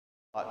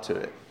lot to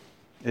it.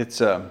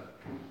 It's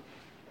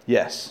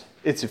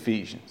it's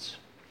Ephesians.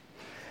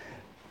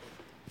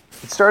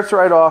 It starts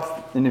right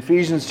off in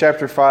Ephesians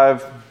chapter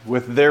 5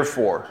 with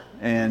therefore.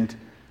 And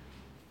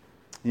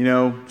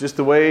just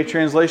the way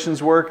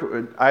translations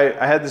work, I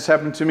had this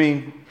happen to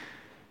me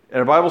at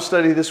a Bible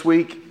study this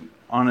week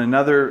on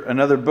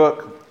another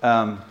book.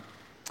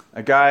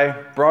 A guy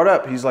brought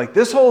up, he's like,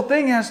 this whole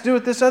thing has to do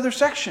with this other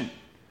section.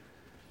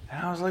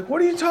 And I was like,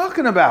 what are you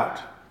talking about?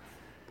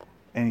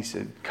 And he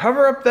said,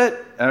 cover up that,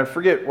 and I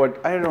forget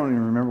what, I don't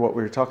even remember what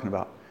we were talking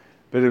about.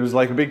 But it was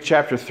like a big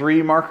chapter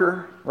 3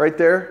 marker right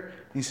there.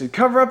 He said,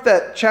 cover up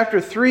that chapter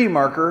 3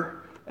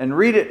 marker and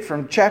read it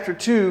from chapter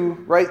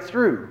 2 right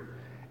through.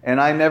 And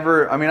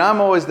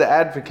I'm always the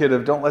advocate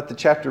of don't let the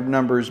chapter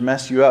numbers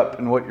mess you up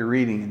in what you're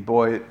reading. And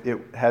boy, it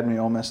had me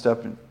all messed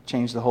up and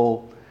changed the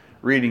whole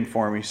reading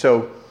for me.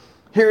 So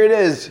here it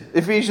is,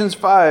 Ephesians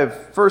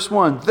 5, verse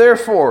 1.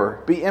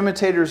 Therefore, be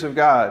imitators of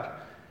God.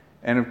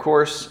 And of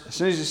course, as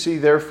soon as you see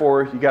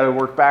therefore, you got to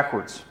work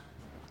backwards.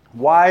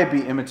 Why be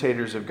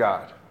imitators of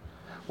God?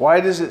 Why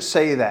does it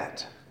say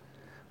that?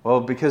 Well,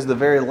 because the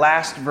very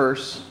last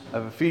verse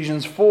of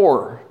Ephesians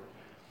 4,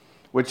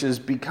 which is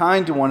be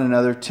kind to one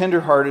another,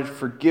 tenderhearted,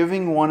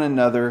 forgiving one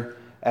another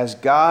as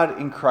God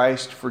in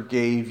Christ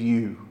forgave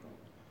you.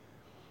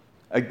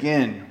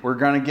 Again, we're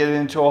going to get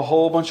into a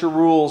whole bunch of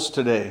rules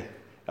today.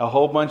 A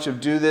whole bunch of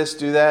do this,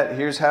 do that,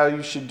 here's how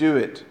you should do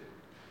it.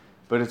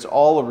 But it's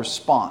all a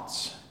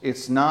response.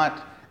 It's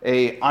not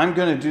I'm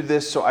going to do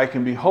this so I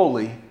can be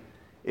holy.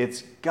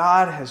 It's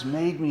God has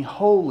made me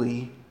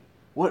holy.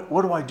 What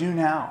do I do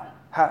now?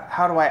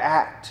 How do I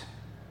act?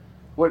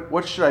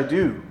 What should I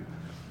do?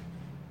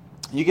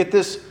 You get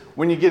this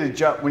when you get a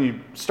job, when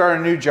you start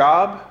a new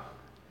job,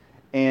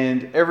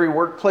 and every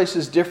workplace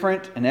is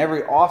different, and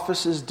every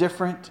office is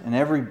different, and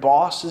every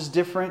boss is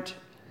different,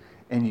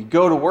 and you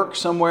go to work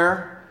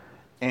somewhere,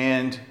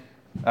 and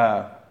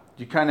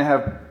you kind of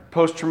have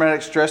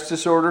post-traumatic stress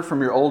disorder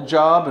from your old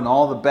job and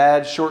all the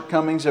bad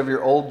shortcomings of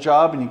your old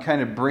job, and you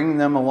kind of bring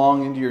them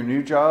along into your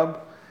new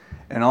job,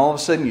 and all of a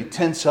sudden you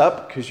tense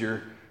up because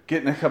you're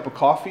getting a cup of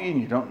coffee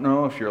and you don't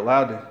know if you're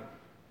allowed to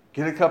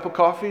get a cup of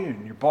coffee,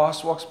 and your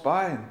boss walks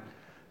by, and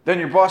then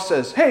your boss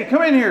says, hey,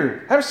 come in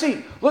here, have a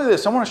seat, look at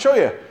this, I want to show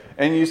you.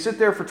 And you sit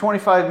there for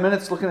 25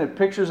 minutes looking at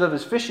pictures of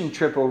his fishing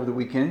trip over the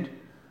weekend,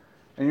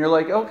 and you're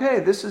like,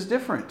 okay, this is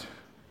different.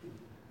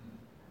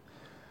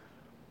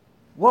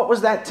 What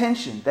was that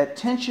tension? That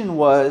tension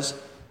was,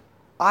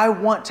 I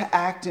want to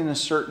act in a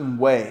certain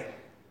way.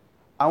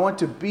 I want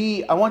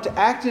to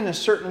act in a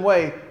certain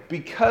way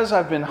because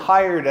I've been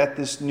hired at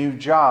this new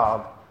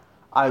job.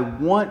 I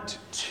want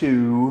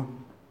to,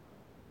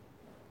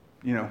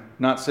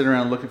 not sit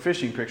around looking at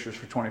fishing pictures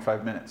for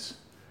 25 minutes.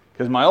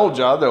 Because my old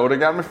job, that would have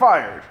got me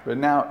fired. But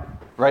now,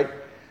 right?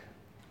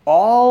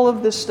 All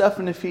of this stuff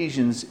in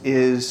Ephesians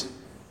is,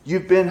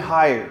 you've been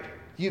hired.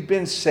 You've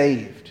been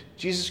saved.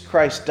 Jesus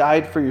Christ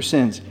died for your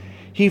sins.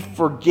 He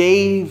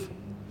forgave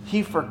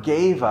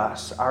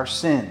us our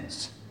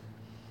sins.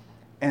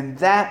 And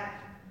that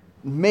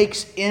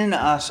makes in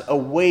us a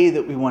way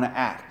that we want to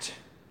act.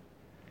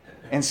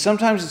 And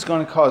sometimes it's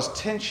going to cause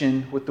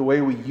tension with the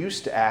way we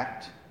used to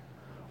act,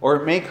 or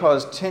it may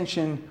cause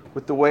tension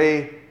with the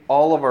way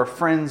all of our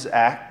friends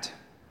act,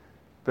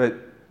 but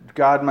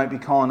God might be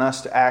calling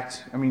us to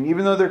act.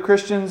 Even though they're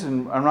Christians,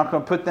 and I'm not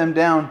going to put them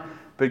down,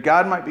 but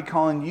God might be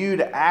calling you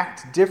to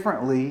act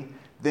differently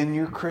than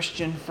your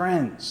Christian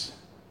friends.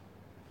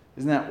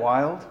 Isn't that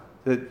wild?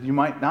 That you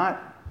might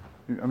not.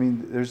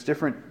 There's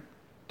different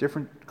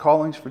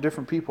callings for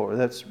different people.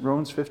 That's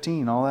Romans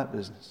 15, all that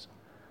business.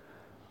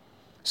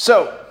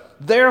 So,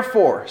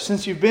 therefore,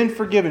 since you've been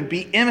forgiven,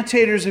 be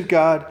imitators of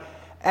God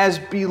as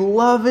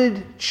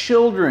beloved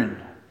children.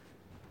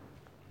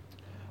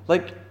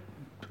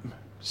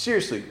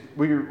 Seriously,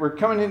 we're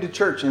coming into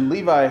church and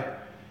Levi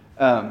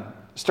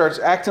starts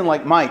acting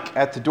like Mike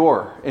at the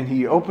door, and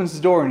he opens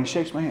the door and he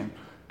shakes my hand.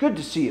 Good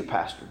to see you,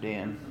 Pastor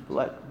Dan.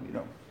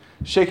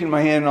 Shaking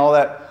my hand and all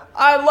that.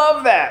 I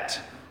love that,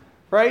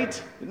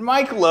 right?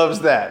 Mike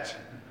loves that.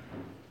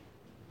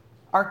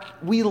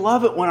 We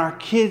love it when our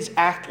kids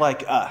act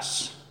like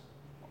us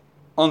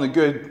on the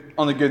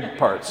good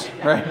parts,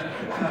 right?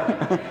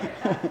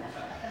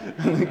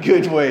 In the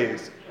good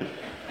ways.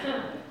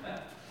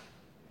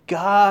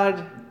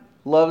 God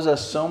loves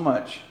us so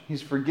much.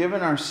 He's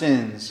forgiven our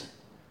sins.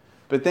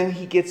 But then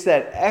he gets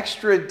that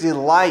extra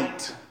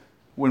delight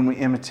when we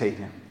imitate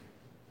him.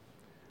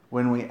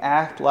 When we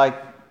act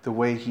like the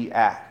way he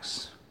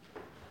acts.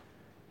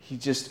 He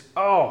just,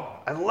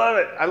 I love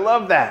it. I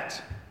love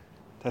that.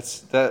 That's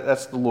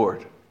the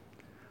Lord.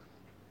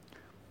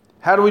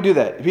 How do we do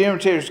that? Be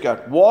imitators of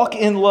God. Walk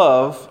in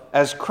love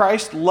as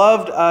Christ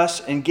loved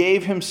us and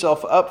gave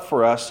himself up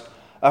for us,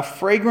 a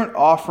fragrant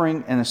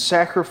offering and a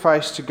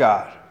sacrifice to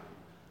God.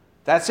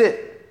 That's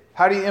it.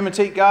 How do you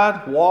imitate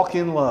God? Walk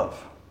in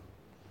love.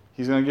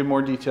 He's going to give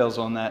more details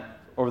on that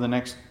over the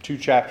next 2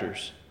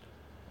 chapters.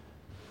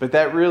 But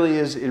it really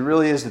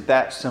is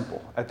that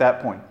simple at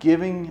that point.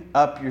 Giving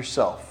up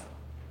yourself.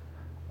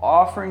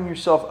 offering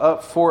yourself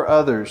up for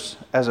others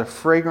as a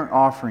fragrant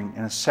offering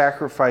and a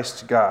sacrifice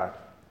to God.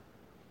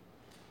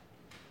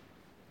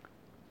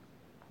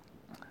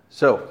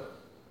 So,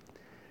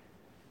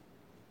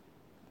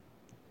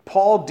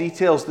 Paul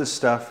details this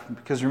stuff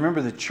because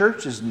remember, the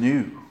church is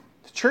new.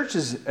 The church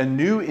is a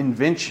new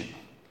invention.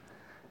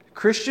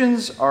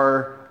 Christians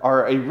are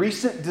a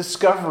recent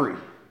discovery.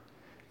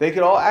 They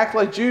could all act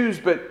like Jews,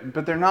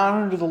 but they're not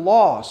under the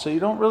law. So you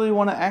don't really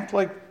want to act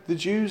like the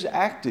Jews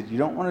acted. You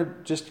don't want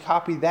to just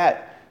copy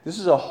that. This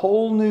is a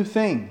whole new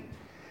thing.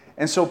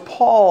 And so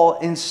Paul,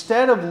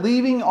 instead of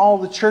leaving all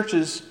the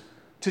churches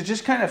to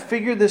just kind of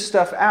figure this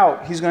stuff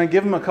out, he's going to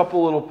give them a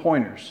couple little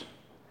pointers.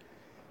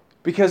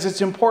 Because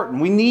it's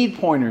important. We need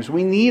pointers.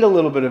 We need a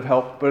little bit of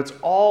help, but it's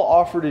all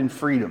offered in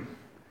freedom.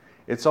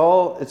 It's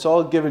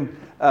all given.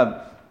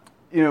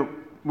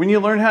 When you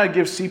learn how to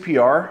give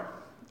CPR,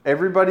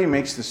 everybody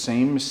makes the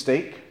same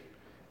mistake.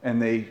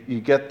 And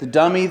you get the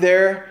dummy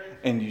there,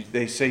 and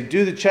they say,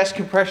 do the chest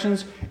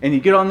compressions, and you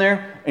get on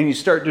there, and you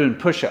start doing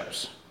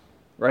push-ups,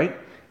 right?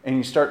 And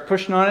you start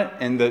pushing on it,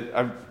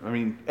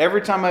 and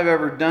every time I've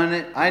ever done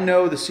it, I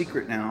know the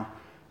secret now,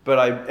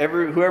 but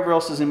whoever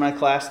else is in my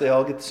class, they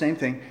all get the same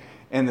thing.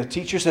 And the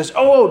teacher says,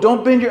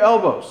 don't bend your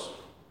elbows.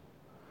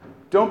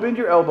 Don't bend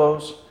your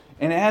elbows.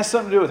 And it has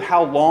something to do with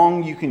how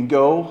long you can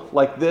go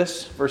like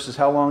this versus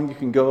how long you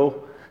can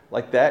go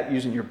like that,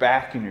 using your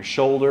back and your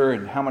shoulder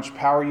and how much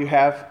power you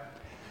have.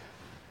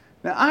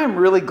 Now, I'm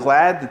really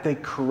glad that they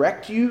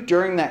correct you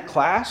during that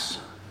class,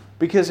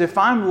 because if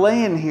I'm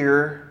laying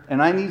here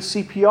and I need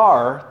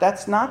CPR,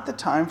 that's not the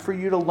time for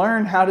you to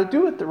learn how to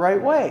do it the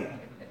right way.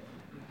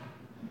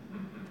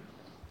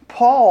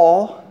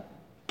 Paul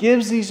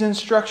gives these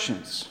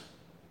instructions.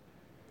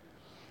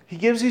 He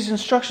gives these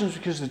instructions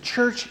because the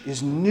church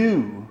is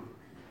new,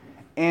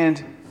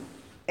 and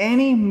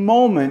any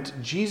moment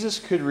Jesus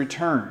could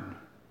return.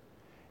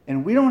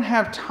 And we don't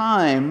have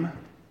time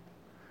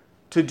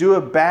to do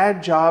a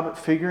bad job at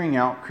figuring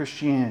out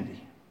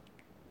Christianity.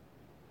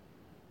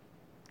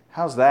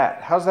 How's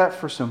that? How's that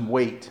for some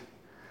weight?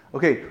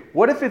 Okay,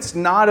 what if it's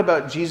not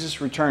about Jesus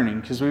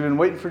returning? Because we've been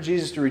waiting for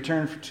Jesus to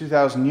return for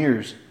 2,000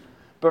 years.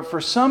 But for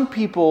some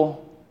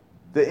people,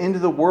 the end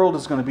of the world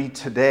is going to be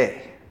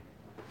today.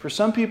 For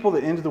some people,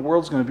 the end of the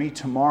world is going to be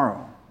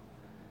tomorrow.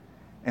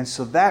 And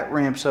so that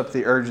ramps up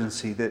the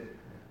urgency that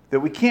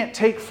we can't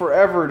take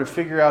forever to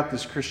figure out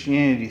this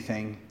Christianity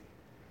thing.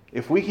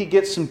 If we could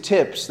get some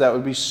tips, that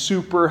would be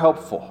super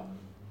helpful.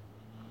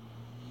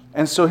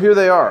 And so here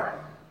they are.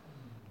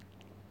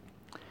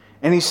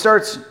 And he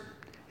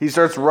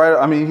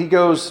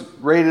goes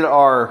rated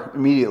R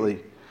immediately.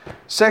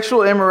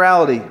 Sexual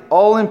immorality,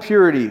 all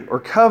impurity or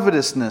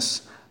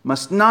covetousness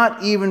must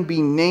not even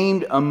be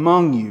named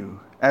among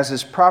you, as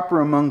is proper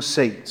among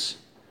saints.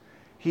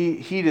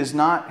 He does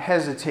not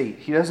hesitate.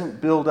 He doesn't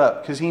build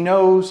up, because he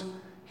knows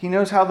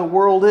how the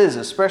world is,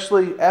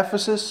 especially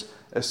Ephesus,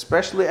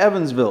 especially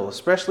Evansville,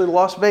 especially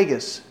Las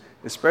Vegas,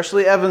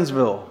 especially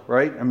Evansville,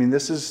 right? I mean,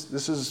 this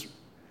is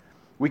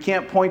we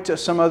can't point to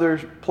some other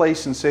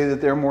place and say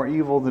that they're more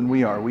evil than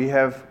we are. We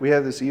have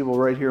this evil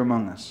right here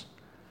among us.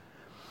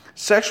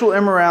 Sexual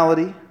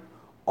immorality,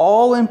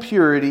 all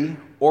impurity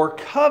or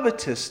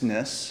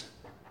covetousness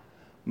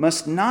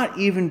must not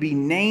even be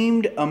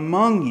named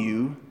among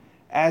you,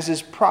 as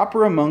is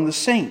proper among the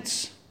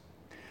saints.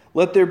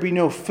 Let there be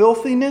no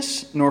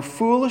filthiness, nor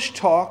foolish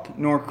talk,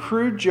 nor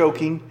crude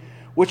joking,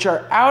 which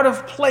are out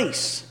of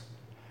place,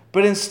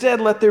 but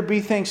instead let there be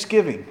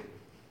thanksgiving.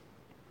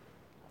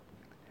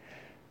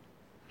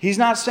 He's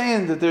not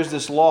saying that there's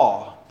this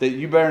law that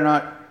you better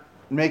not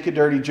make a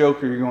dirty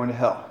joke or you're going to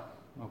hell.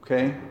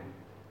 Okay?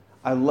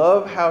 I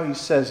love how he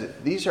says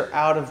it. These are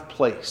out of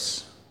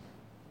place.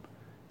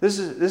 This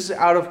is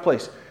out of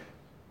place.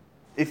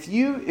 If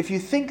you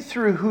think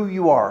through who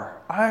you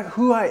are,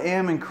 who I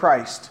am in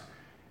Christ,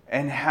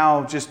 and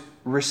how just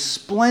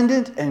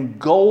resplendent and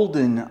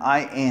golden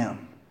I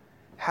am,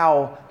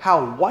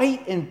 how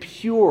white and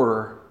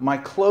pure my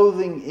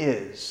clothing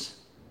is,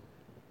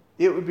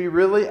 it would be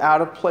really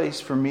out of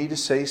place for me to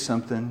say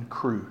something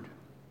crude.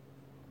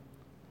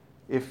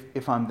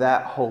 If I'm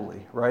that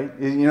holy, right?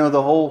 You know,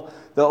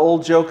 the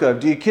old joke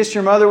of, do you kiss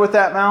your mother with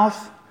that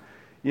mouth?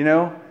 You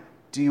know,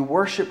 do you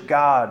worship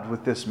God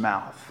with this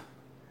mouth?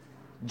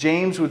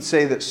 James would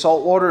say that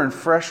salt water and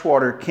fresh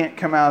water can't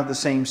come out of the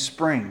same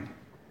spring.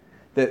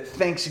 That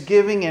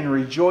thanksgiving and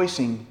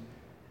rejoicing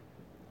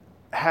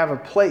have a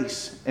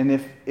place. And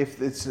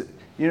if it's,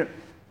 you know,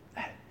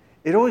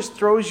 it always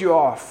throws you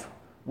off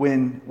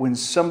when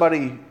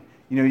somebody,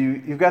 you know,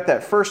 you've got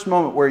that first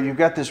moment where you've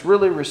got this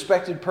really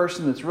respected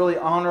person that's really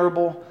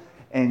honorable,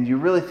 and you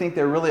really think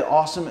they're really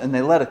awesome, and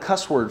they let a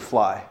cuss word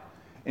fly.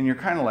 And you're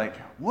kind of like,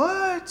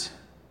 what?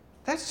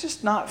 That's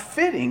just not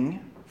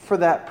fitting for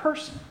that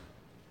person.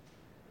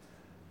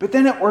 But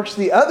then it works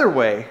the other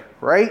way,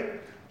 right?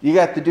 You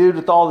got the dude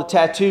with all the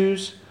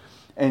tattoos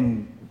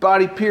and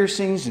body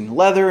piercings and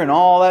leather and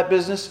all that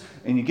business,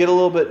 and you get a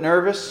little bit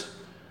nervous,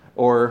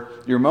 or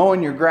you're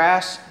mowing your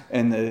grass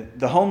and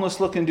the homeless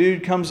looking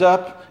dude comes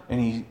up and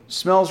he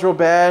smells real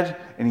bad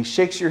and he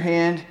shakes your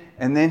hand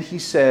and then he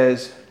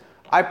says,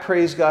 I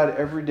praise God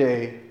every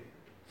day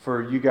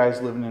for you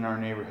guys living in our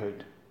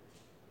neighborhood.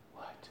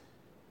 What?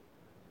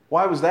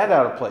 Why was that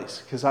out of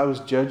place? Because I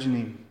was judging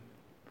him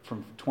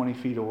from 20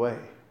 feet away,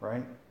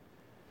 right?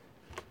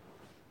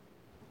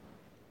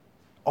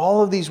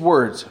 All of these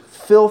words,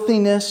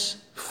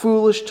 filthiness,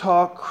 foolish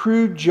talk,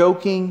 crude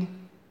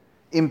joking,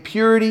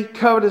 impurity,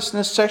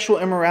 covetousness, sexual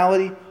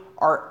immorality,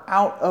 are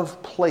out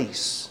of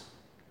place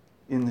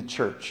in the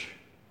church.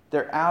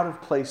 They're out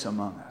of place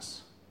among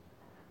us.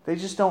 They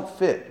just don't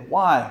fit.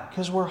 Why?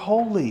 Because we're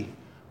holy.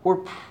 We're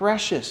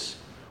precious.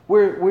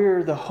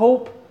 We're the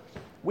hope.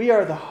 We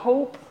are the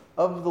hope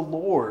of the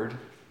Lord.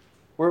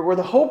 We're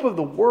the hope of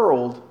the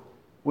world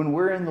when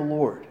we're in the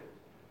Lord.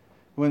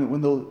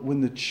 When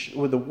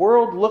the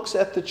world looks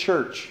at the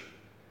church,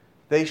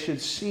 they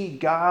should see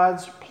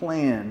God's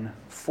plan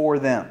for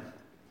them.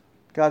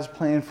 God's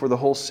plan for the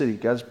whole city.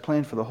 God's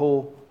plan for the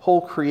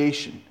whole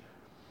creation.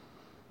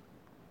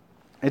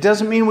 It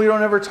doesn't mean we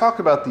don't ever talk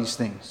about these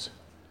things,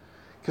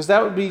 because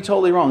that would be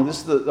totally wrong. This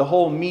is the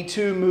whole Me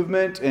Too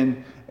movement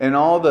and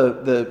all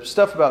the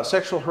stuff about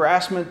sexual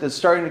harassment that's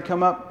starting to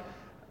come up.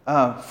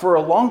 For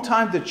a long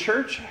time, the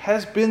church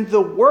has been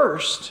the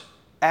worst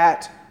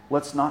at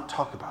let's not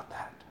talk about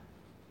that.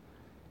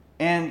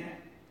 And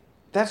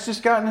that's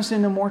just gotten us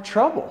into more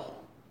trouble.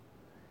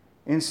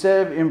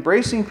 Instead of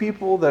embracing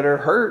people that are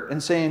hurt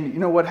and saying, you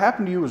know, what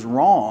happened to you was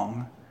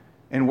wrong,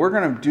 and we're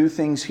going to do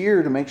things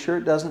here to make sure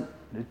it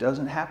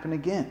doesn't happen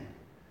again.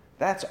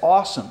 That's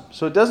awesome.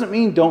 So it doesn't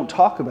mean don't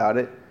talk about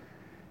it.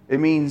 It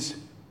means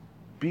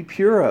be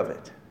pure of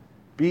it.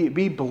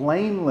 Be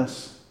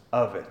blameless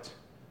of it.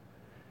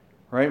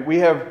 Right? We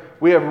have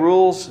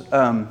rules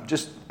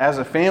just as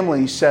a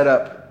family set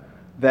up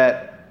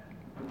that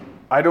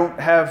I don't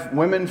have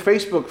women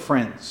Facebook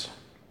friends.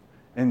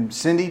 And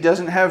Cindy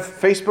doesn't have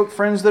Facebook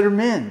friends that are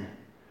men.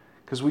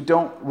 Because we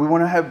want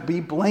to be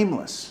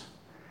blameless.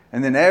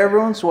 And then every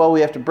once in a while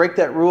we have to break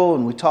that rule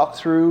and we talk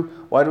through,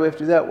 why do we have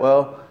to do that?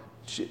 Well,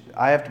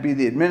 I have to be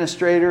the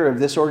administrator of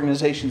this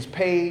organization's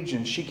page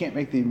and she can't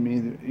make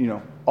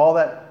all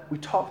that. We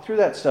talk through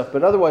that stuff,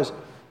 but otherwise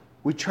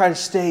we try to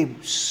stay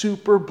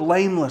super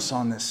blameless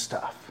on this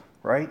stuff,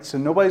 right? So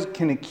nobody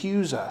can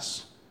accuse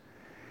us.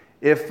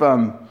 If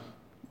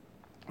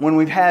when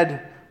we've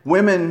had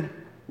women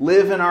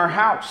live in our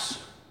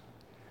house,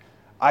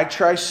 I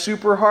try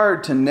super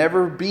hard to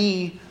never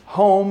be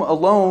home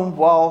alone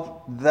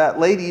while that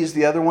lady is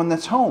the other one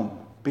that's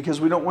home,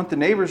 because we don't want the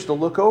neighbors to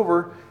look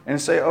over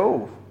and say,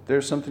 oh,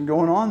 there's something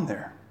going on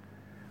there.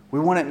 We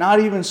want it not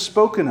even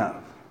spoken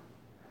of.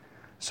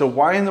 So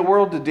why in the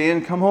world did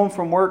Dan come home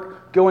from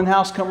work, go in the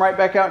house, come right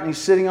back out, and he's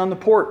sitting on the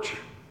porch?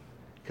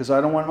 Because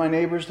I don't want my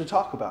neighbors to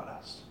talk about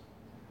us.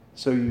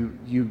 So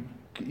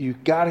you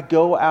got to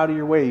go out of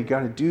your way. You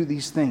got to do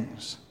these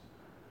things.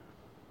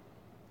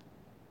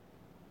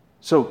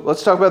 So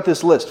let's talk about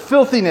this list.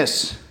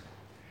 Filthiness.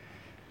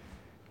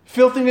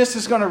 Filthiness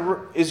is going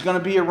to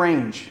be a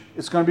range.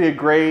 It's going to be a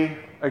gray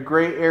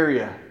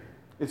area.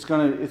 It's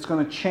going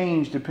to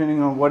change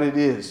depending on what it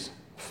is.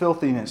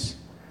 Filthiness.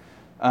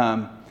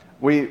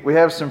 We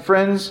have some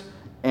friends,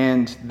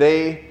 and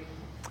they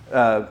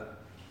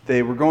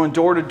were going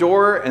door to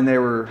door, and they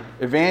were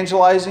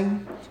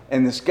evangelizing,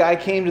 and this guy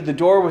came to the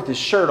door with his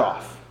shirt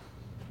off.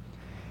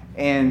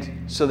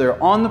 And so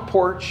they're on the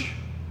porch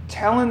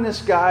telling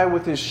this guy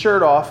with his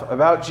shirt off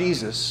about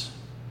Jesus.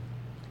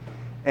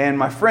 And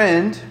my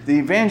friend, the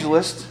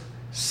evangelist,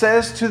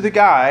 says to the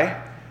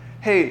guy,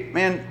 hey,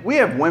 man, we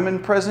have women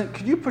present.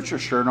 Could you put your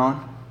shirt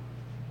on?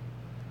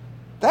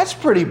 That's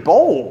pretty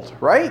bold,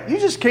 right? You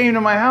just came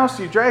to my house.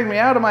 You dragged me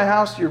out of my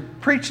house. You're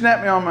preaching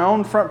at me on my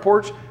own front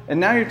porch. And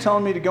now you're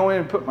telling me to go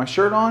in and put my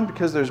shirt on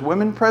because there's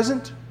women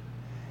present?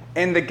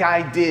 And the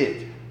guy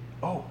did.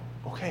 Oh,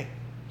 okay.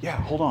 Yeah,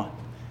 hold on.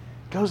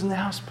 Goes in the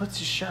house, puts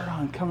his shirt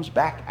on, comes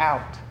back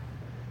out.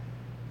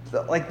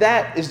 Like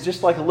that is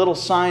just like a little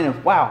sign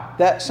of, wow,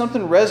 that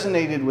something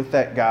resonated with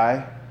that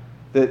guy,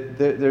 that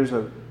there's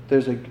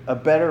a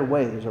better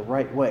way, there's a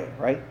right way,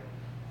 right?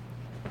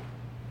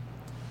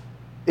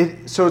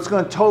 So it's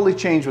going to totally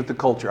change with the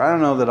culture. I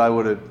don't know that I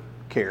would have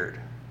cared,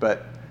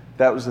 but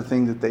that was the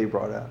thing that they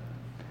brought up.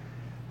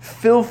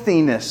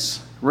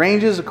 Filthiness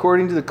ranges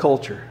according to the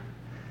culture.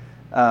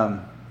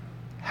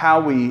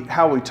 How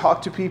we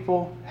talk to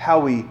people, how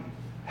we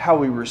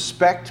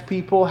respect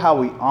people, how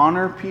we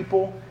honor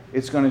people.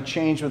 It's going to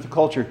change with the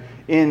culture.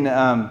 In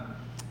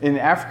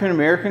African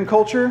American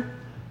culture,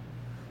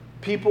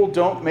 people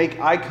don't make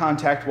eye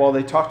contact while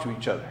they talk to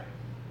each other.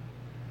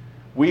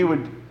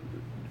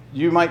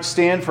 You might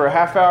stand for a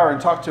half hour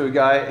and talk to a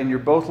guy, and you're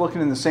both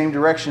looking in the same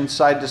direction,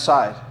 side to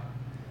side.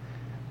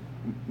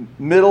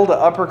 Middle to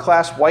upper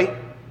class white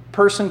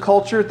person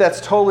culture,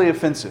 that's totally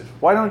offensive.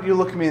 Why don't you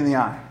look me in the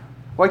eye?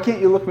 Why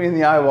can't you look me in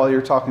the eye while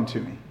you're talking to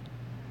me?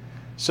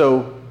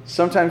 So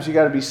sometimes you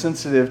got to be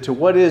sensitive to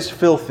what is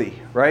filthy,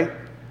 right?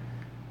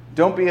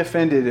 Don't be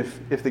offended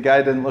if the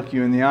guy doesn't look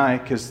you in the eye,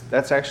 because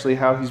that's actually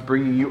how he's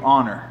bringing you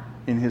honor.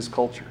 in his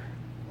culture.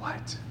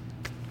 What?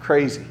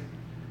 Crazy.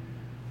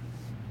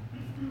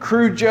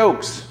 Crude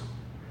jokes.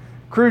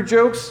 Crude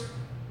jokes,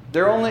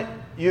 they're only,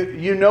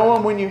 you know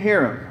them when you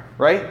hear them,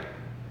 right?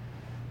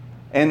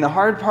 And the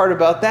hard part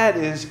about that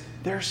is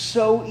they're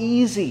so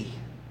easy.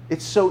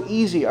 It's so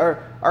easy.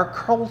 Our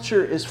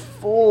culture is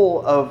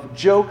full of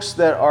jokes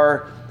that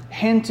are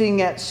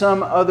hinting at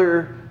some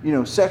other,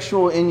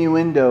 sexual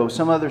innuendo,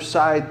 some other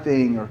side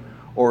thing,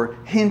 or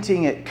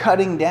hinting at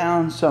cutting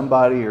down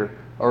somebody,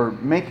 or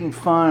making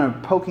fun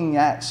or poking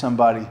at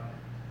somebody.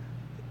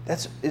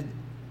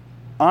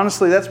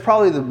 Honestly, that's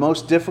probably the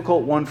most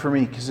difficult one for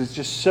me, because it's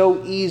just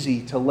so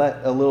easy to let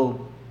a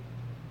little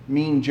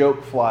mean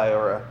joke fly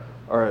or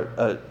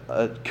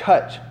a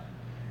cut.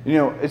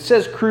 It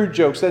says crude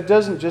jokes. That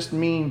doesn't just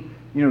mean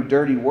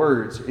dirty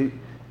words.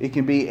 It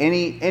can be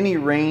any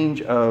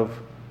range of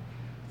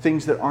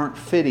things that aren't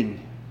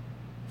fitting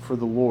for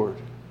the Lord.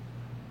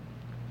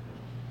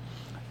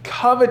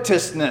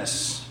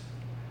 Covetousness.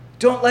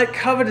 Don't let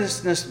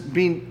covetousness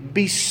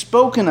be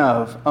spoken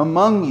of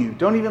among you.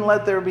 Don't even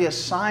let there be a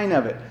sign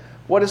of it.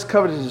 What is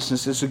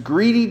covetousness? It's a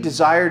greedy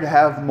desire to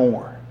have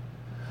more.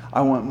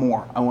 I want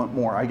more. I want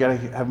more. I got to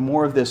have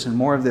more of this and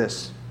more of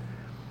this.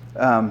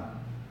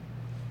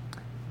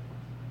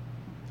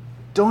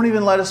 Don't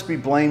even let us be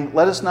blamed.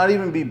 Let us not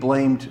even be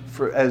blamed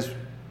for as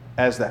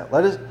that.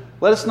 Let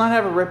us not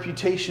have a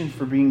reputation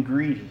for being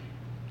greedy.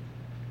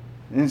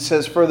 And it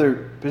says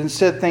further, but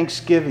instead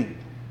thanksgiving,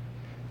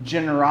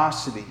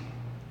 generosity,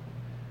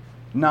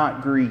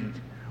 not greed.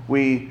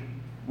 We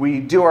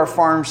do our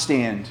farm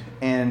stand,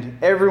 and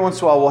every once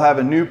in a while we'll have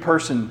a new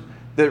person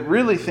that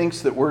really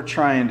thinks that we're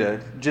trying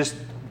to just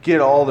get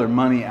all their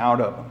money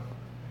out of them.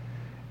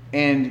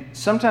 And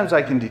sometimes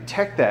I can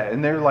detect that,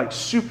 and they're like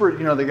super,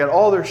 they got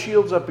all their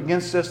shields up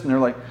against us, and they're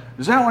like,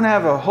 does that one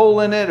have a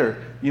hole in it?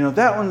 Or,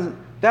 that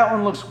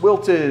one looks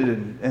wilted,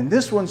 and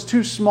this one's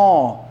too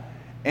small.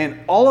 And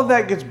all of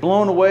that gets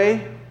blown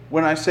away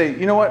when I say,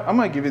 you know what, I'm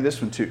going to give you this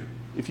one too.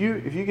 If you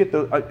get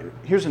those,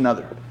 here's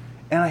another.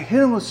 And I hit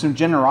them with some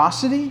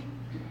generosity,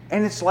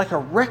 and it's like a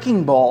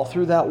wrecking ball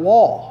through that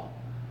wall.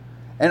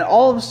 And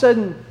all of a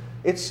sudden,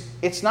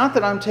 it's not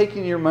that I'm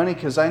taking your money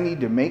because I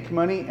need to make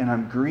money and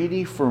I'm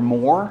greedy for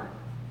more.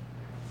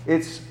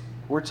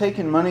 We're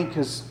taking money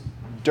because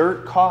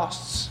dirt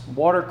costs,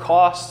 water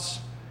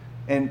costs,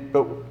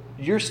 but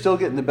you're still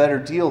getting the better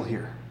deal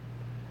here.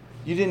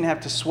 You didn't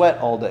have to sweat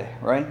all day,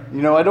 right?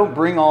 I don't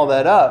bring all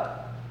that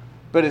up,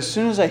 but as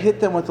soon as I hit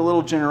them with a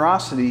little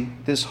generosity,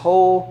 this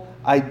whole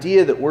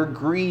idea that we're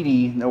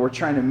greedy, that we're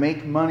trying to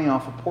make money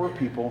off of poor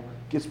people,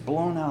 gets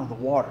blown out of the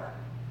water.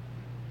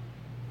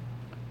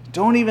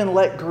 Don't even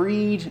let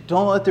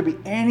don't let there be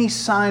any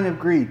sign of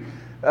greed.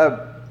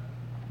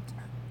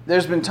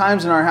 There's been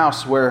times in our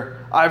house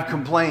where I've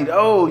complained,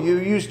 oh, you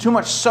use too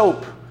much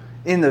soap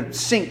in the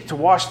sink to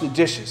wash the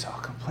dishes. I'll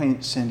complain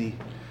to Cindy,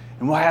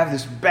 and we'll have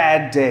this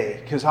bad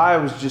day because I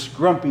was just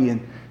grumpy.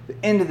 And at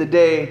the end of the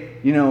day,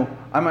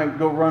 I might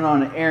go run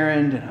on an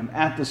errand, and I'm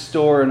at the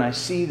store, and I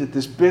see that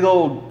this big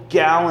old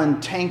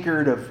gallon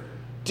tankard of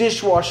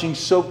dishwashing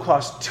soap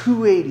costs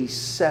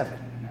 $2.87.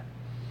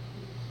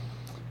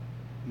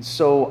 And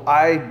so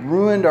I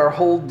ruined our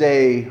whole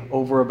day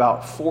over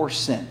about 4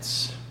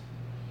 cents.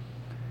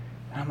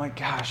 And I'm like,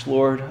 gosh,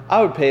 Lord,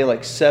 I would pay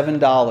like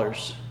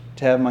 $7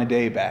 to have my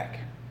day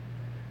back.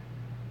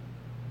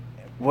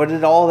 What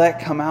did all that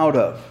come out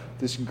of?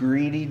 This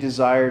greedy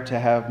desire to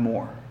have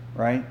more,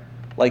 right?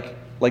 Like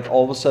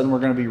all of a sudden we're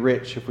going to be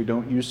rich if we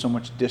don't use so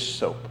much dish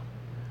soap.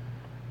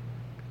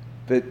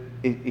 But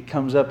it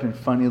comes up in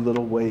funny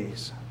little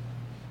ways.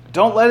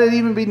 Don't let it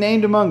even be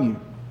named among you.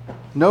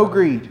 No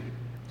greed.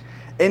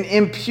 And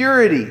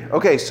impurity.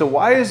 Okay, so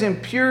why is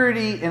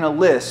impurity in a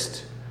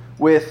list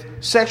with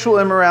sexual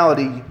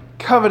immorality,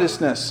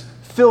 covetousness,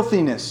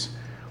 filthiness?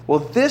 Well,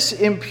 this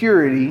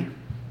impurity,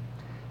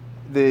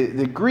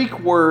 the Greek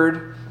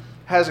word,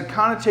 has a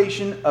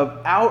connotation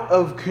of out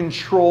of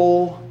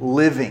control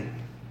living,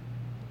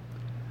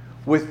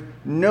 with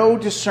no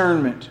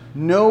discernment,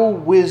 no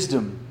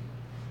wisdom,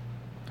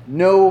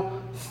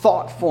 no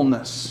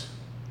thoughtfulness,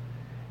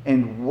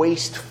 and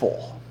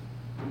wasteful.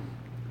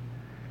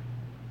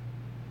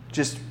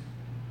 Just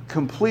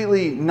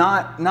completely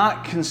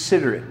not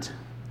considerate.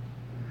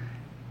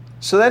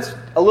 So that's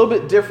a little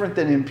bit different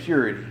than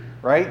impurity,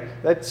 right?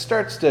 That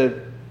starts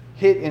to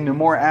hit into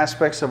more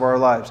aspects of our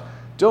lives.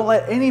 Don't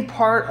let any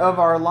part of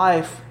our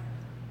life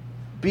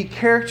be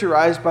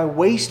characterized by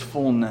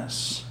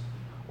wastefulness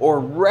or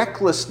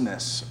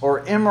recklessness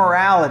or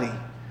immorality,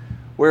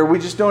 where we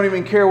just don't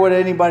even care what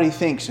anybody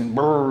thinks, and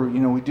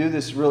we do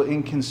this real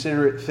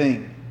inconsiderate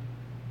thing.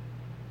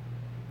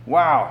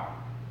 Wow.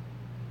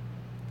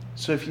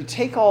 So if you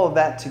take all of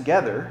that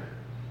together,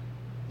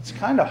 it's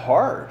kind of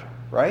hard,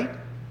 right?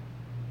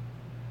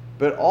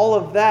 But all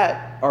of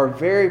that are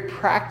very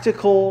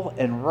practical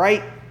and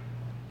right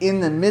in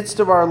the midst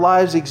of our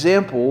lives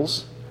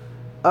examples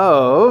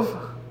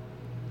of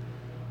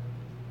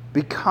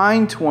be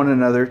kind to one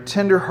another,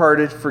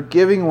 tenderhearted,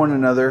 forgiving one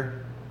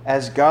another,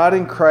 as God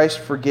in Christ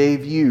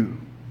forgave you.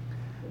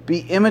 Be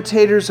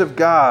imitators of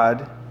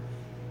God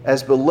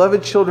as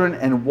beloved children,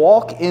 and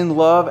walk in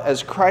love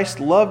as Christ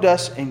loved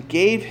us and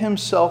gave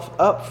himself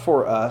up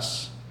for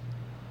us,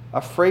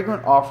 a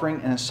fragrant offering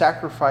and a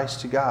sacrifice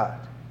to God.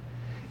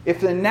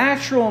 If the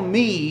natural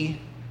me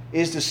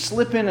is to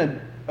slip in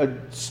a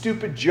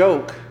stupid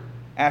joke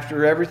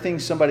after everything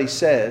somebody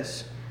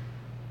says,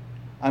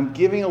 I'm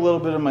giving a little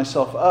bit of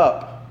myself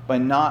up by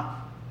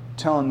not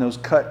telling those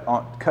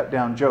cut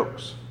down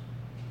jokes.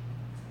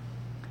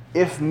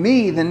 If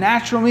me, the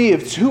natural me,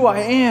 if it's who I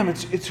am,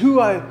 it's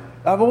who I've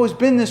always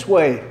been this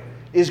way,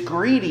 is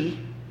greedy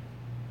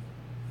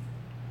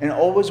and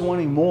always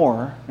wanting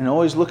more and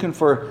always looking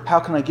for how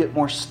can I get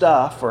more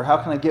stuff, or how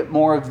can I get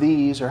more of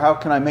these, or how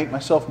can I make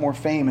myself more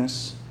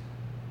famous.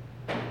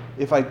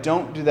 If I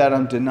don't do that,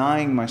 I'm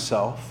denying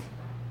myself,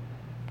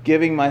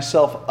 giving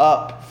myself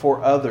up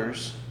for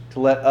others, to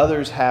let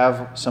others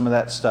have some of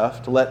that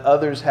stuff, to let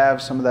others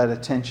have some of that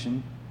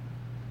attention.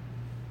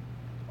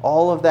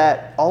 All of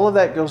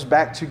that goes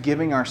back to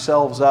giving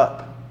ourselves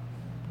up.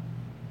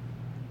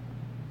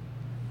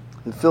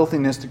 The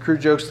filthiness, the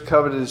crude jokes, the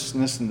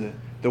covetousness, and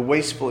the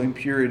wasteful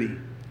impurity.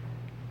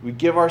 We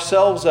give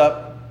ourselves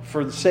up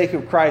for the sake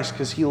of Christ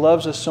because he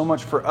loves us so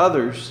much for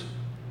others.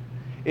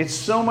 It's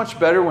so much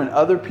better when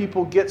other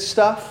people get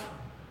stuff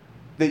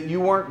that you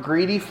weren't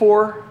greedy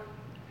for.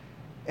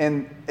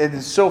 And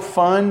it's so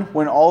fun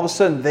when all of a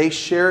sudden they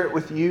share it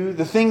with you.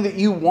 The thing that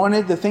you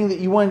wanted, the thing that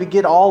you wanted to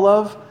get all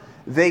of,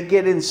 they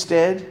get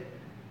instead.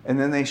 And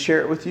then they share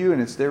it with you, and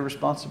it's their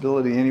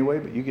responsibility anyway,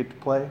 but you get to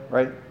play,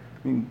 right?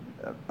 I mean,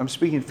 I'm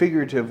speaking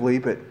figuratively,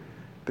 but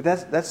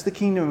that's the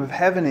kingdom of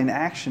heaven in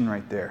action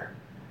right there.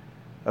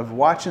 Of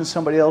watching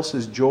somebody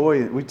else's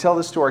joy. We tell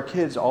this to our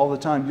kids all the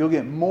time. You'll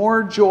get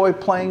more joy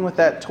playing with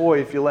that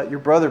toy if you let your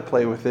brother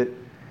play with it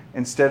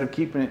instead of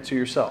keeping it to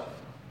yourself.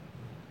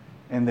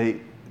 And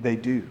they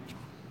do.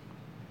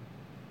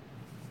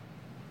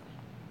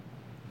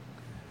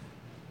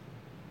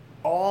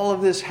 All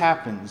of this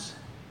happens,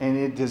 and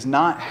it does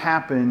not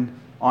happen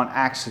on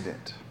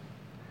accident.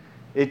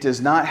 It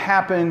does not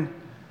happen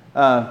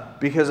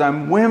because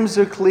I'm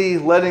whimsically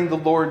letting the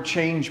Lord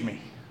change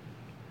me.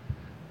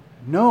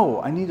 No,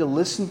 I need to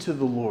listen to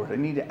the Lord. I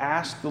need to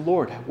ask the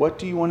Lord, what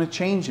do you want to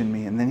change in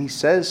me? And then he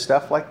says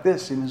stuff like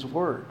this in his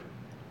word.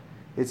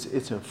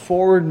 It's a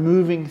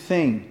forward-moving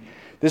thing.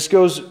 This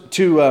goes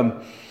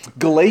to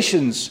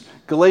Galatians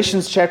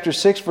chapter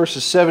 6,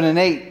 verses 7 and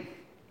 8.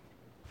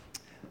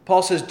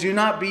 Paul says, do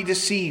not be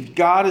deceived.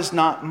 God is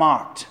not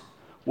mocked.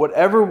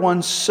 Whatever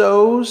one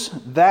sows,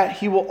 that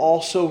he will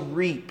also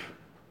reap.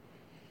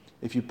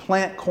 If you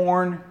plant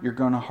corn, you're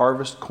going to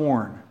harvest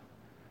corn.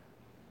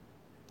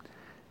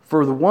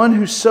 For the one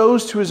who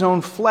sows to his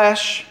own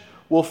flesh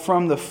will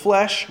from the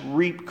flesh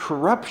reap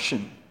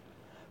corruption.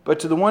 But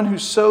to the one who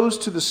sows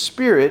to the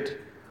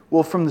Spirit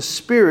will from the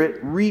Spirit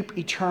reap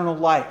eternal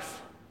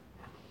life.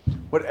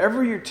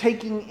 Whatever you're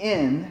taking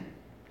in,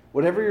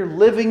 whatever you're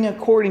living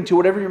according to,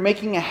 whatever you're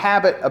making a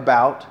habit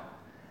about,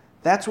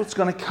 that's what's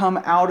going to come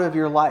out of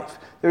your life.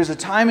 There's a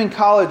time in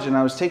college, and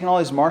I was taking all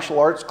these martial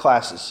arts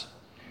classes.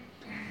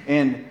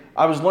 And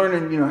I was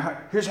learning,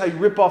 here's how you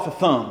rip off a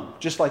thumb,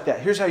 just like that.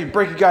 Here's how you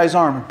break a guy's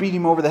arm and beat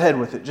him over the head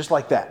with it, just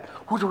like that.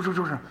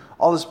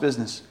 All this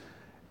business.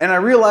 And I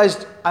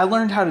realized I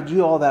learned how to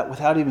do all that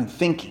without even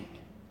thinking.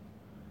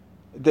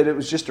 That it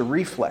was just a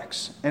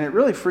reflex. And it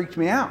really freaked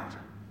me out.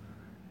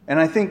 And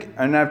I think,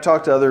 and I've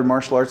talked to other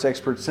martial arts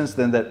experts since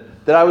then,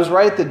 that I was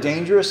right at the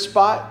dangerous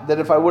spot, that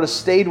if I would have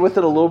stayed with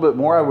it a little bit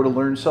more, I would have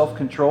learned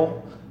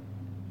self-control.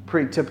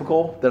 Pretty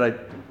typical that I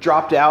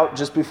dropped out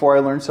just before I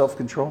learned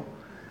self-control.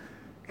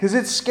 Because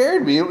it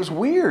scared me. It was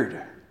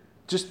weird.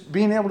 Just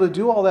being able to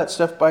do all that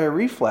stuff by a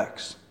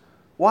reflex.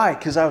 Why?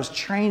 Because I was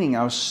training.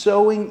 I was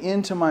sowing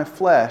into my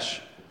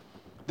flesh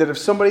that if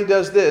somebody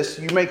does this,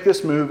 you make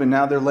this move and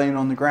now they're laying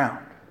on the ground.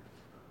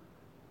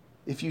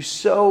 If you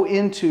sow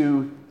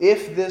into,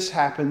 if this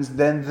happens,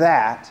 then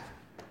that,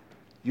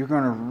 you're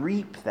going to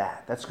reap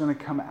that. That's going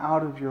to come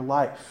out of your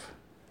life.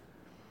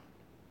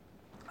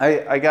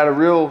 I got a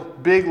real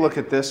big look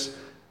at this.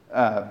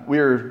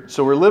 We're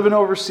living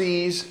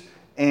overseas,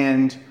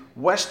 and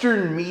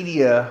Western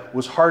media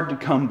was hard to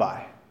come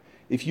by.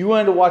 If you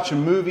wanted to watch a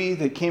movie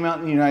that came out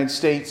in the United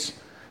States,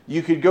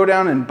 you could go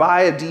down and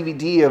buy a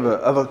DVD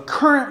of a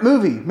current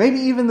movie, maybe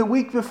even the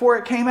week before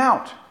it came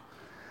out,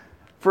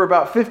 for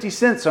about 50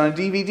 cents on a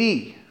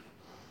DVD.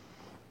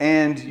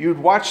 And you'd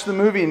watch the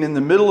movie, and in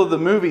the middle of the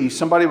movie,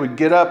 somebody would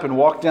get up and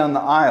walk down the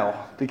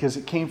aisle because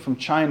it came from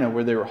China,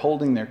 where they were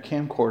holding their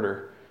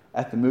camcorder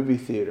at the movie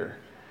theater.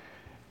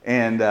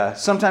 And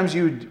sometimes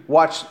you would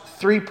watch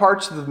 3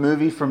 parts of the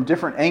movie from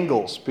different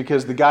angles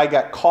because the guy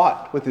got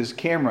caught with his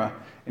camera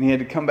and he had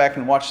to come back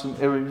and watch them.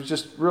 It was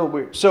just real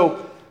weird.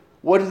 So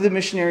what did the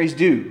missionaries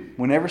do?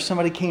 Whenever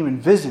somebody came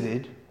and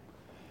visited,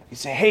 he'd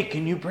say, hey,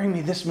 can you bring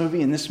me this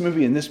movie and this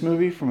movie and this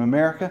movie from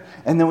America?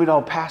 And then we'd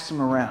all pass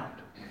them around.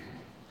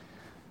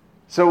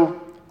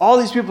 So all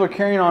these people are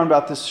carrying on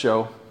about this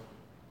show,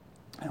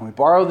 and we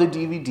borrow the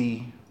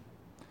DVD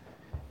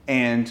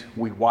and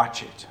we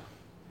watch it.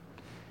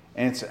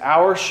 And it's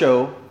our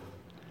show,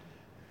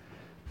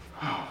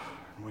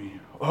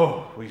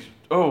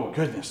 oh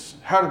goodness,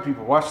 how do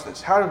people watch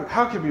this? How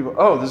can people,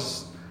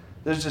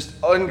 there's just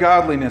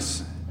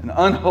ungodliness and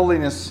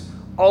unholiness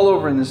all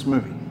over in this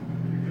movie.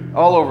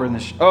 All over in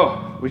this,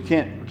 we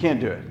can't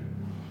do it.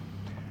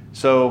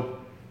 So,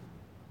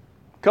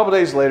 a couple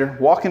days later,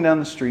 walking down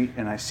the street,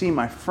 and I see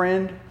my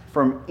friend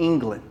from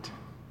England.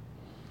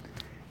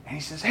 And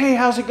he says, hey,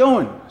 how's it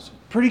going? I said,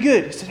 pretty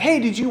good. He said, hey,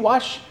 did you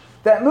watch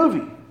that movie?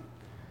 And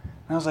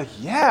I was like,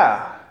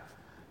 yeah.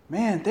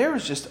 Man, there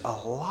was just a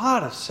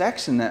lot of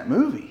sex in that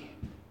movie.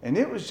 And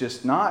it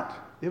was not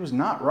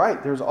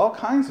right. There was all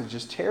kinds of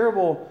just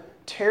terrible,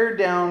 tear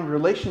down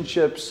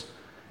relationships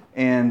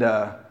and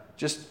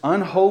just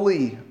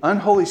unholy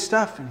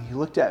stuff. And he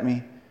looked at me.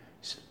 He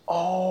said,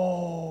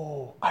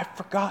 oh, I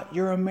forgot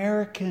you're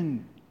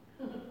American.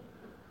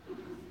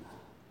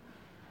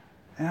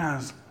 And I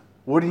was,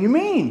 what do you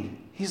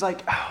mean? He's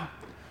like,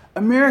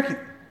 American.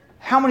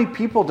 How many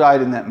people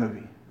died in that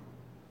movie?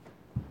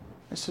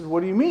 I said,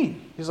 what do you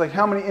mean? He's like,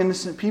 how many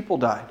innocent people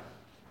died?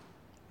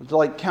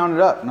 Like, count it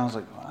up. And I was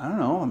like, well, I don't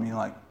know. I mean,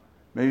 like,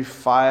 maybe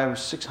 500 or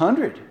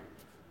 600. And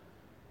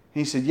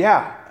he said,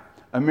 yeah,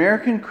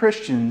 American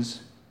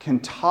Christians can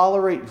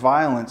tolerate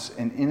violence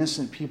and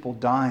innocent people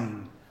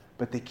dying,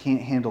 but they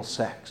can't handle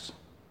sex.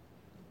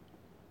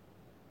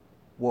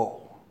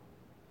 Whoa.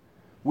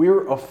 We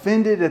were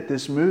offended at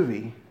this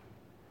movie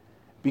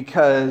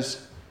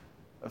because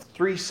of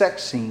 3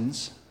 sex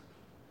scenes,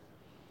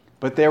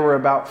 but there were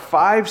about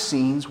 5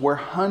 scenes where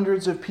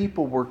hundreds of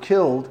people were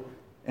killed,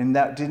 and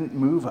that didn't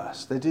move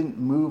us. That didn't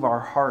move our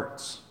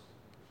hearts.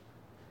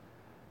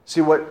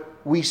 See,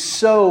 what we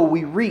sow,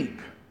 we reap.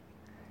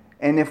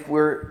 And if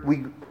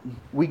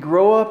we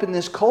grow up in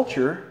this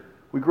culture,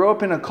 we grow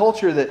up in a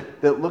culture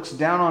that looks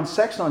down on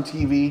sex on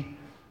TV,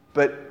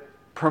 but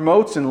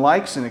promotes and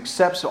likes and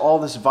accepts all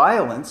this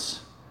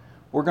violence,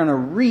 we're going to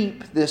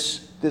reap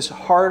this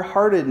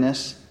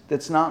hard-heartedness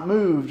that's not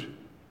moved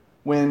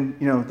when,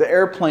 the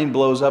airplane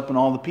blows up and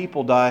all the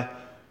people die.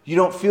 You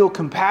don't feel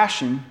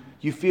compassion.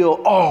 You feel,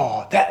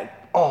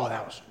 that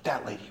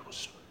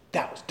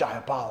was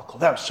diabolical.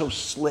 That was so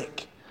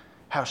slick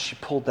how she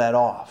pulled that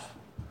off.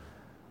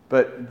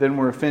 But then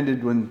we're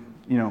offended when,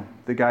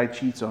 the guy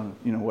cheats on,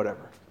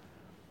 whatever.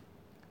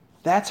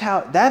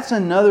 That's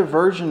another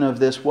version of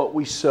this, what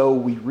we sow,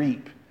 we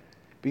reap.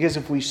 Because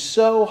if we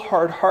sow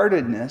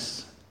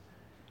hard-heartedness,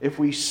 if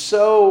we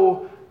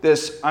sow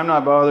this, I'm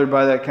not bothered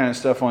by that kind of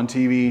stuff on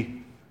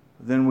TV,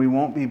 then we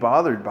won't be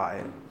bothered by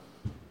it.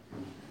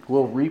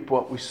 We'll reap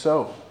what we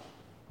sow.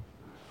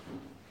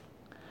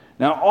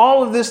 Now,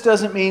 all of this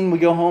doesn't mean we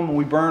go home and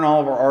we burn all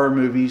of our R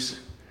movies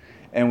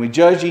and we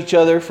judge each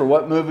other for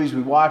what movies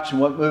we watch and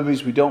what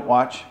movies we don't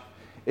watch.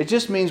 It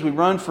just means we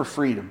run for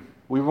freedom.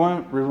 We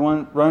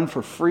run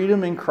for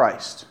freedom in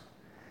Christ.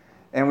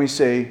 And we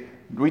say,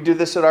 we do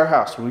this at our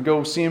house. When we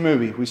go see a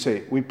movie,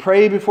 we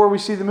pray before we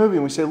see the movie,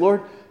 and we say,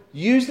 Lord,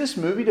 use this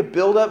movie to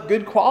build up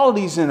good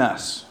qualities in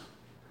us.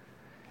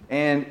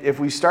 And if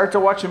we start to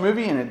watch a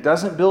movie and it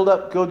doesn't build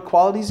up good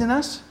qualities in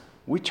us,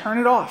 we turn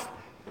it off.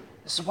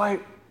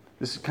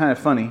 This is kind of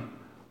funny.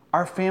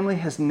 Our family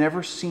has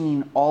never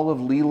seen all of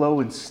Lilo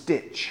and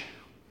Stitch.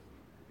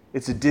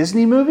 It's a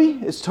Disney movie.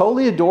 It's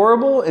totally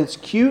adorable. It's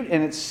cute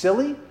and it's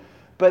silly.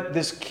 But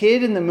this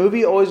kid in the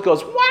movie always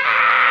goes,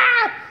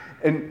 wah!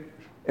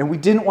 And we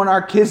didn't want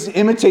our kids to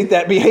imitate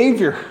that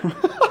behavior.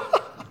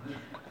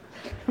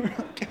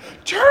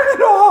 Turn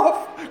it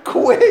off,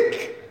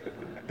 quick.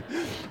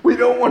 We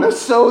don't want to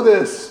sow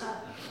this.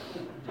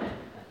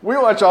 We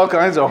watch all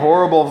kinds of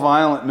horrible,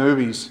 violent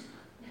movies,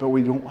 but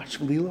we don't watch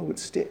Lilo and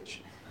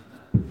Stitch.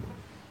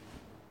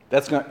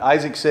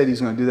 Isaac said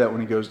he's going to do that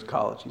when he goes to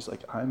college. He's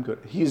like,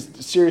 he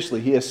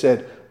has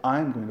said,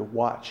 I'm going to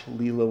watch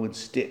Lilo and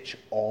Stitch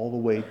all the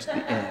way to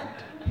the end.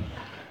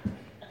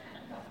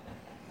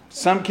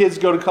 Some kids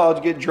go to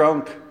college, get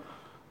drunk.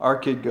 Our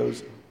kid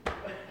goes,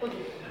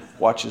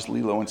 watches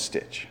Lilo and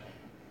Stitch.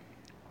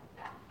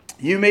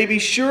 You may be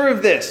sure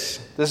of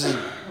this. This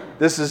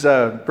is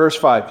verse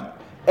 5.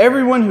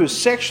 Everyone who is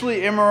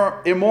sexually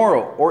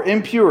immoral or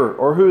impure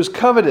or who is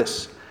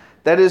covetous,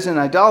 that is an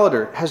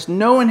idolater, has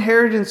no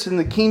inheritance in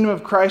the kingdom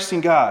of Christ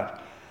and God.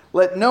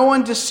 Let no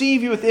one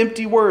deceive you with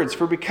empty words,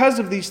 for because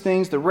of these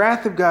things the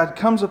wrath of God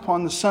comes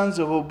upon the sons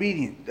of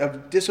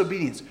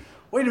disobedience.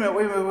 Wait a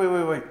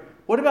minute.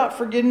 What about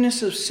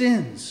forgiveness of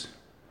sins?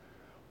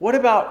 What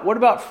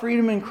about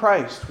freedom in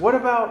Christ? What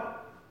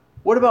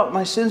about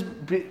my sins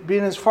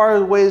being as far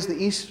away as the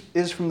east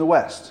is from the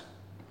west?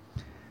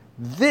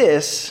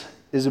 This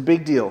is a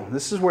big deal.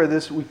 This is where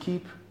we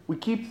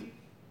keep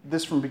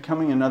this from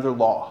becoming another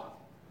law.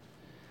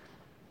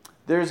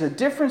 There's a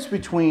difference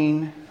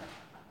between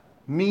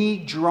me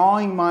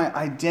drawing my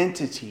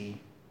identity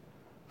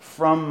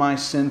from my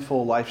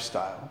sinful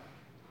lifestyle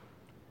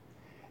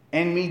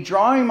and me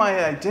drawing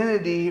my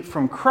identity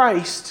from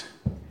Christ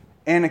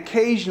and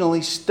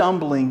occasionally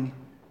stumbling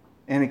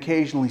and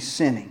occasionally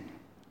sinning.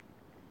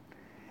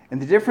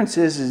 And the difference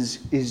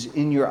is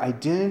in your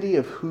identity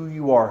of who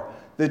you are.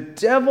 The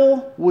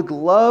devil would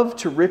love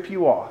to rip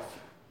you off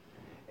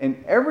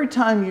And every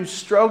time you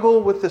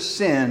struggle with the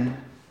sin,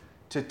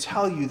 to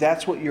tell you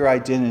that's what your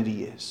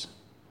identity is.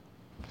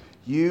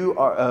 You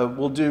are,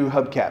 we'll do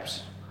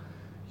hubcaps.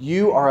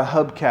 You are a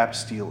hubcap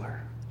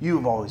stealer.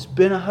 You've always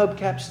been a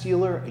hubcap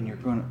stealer, and you're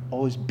going to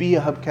always be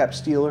a hubcap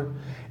stealer.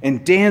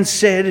 And Dan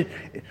said,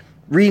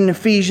 reading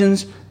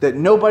Ephesians, that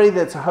nobody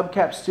that's a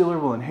hubcap stealer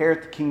will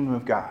inherit the kingdom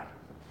of God.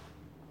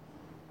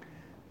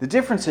 The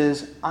difference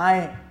is,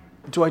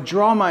 do I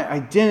draw my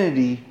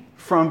identity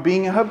from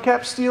being a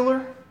hubcap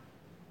stealer?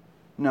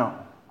 No.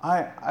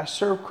 I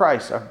serve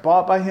Christ. I'm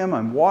bought by Him.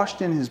 I'm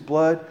washed in His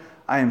blood.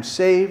 I am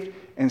saved.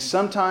 And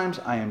sometimes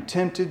I am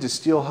tempted to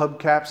steal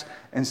hubcaps.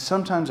 And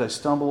sometimes I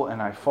stumble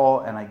and I fall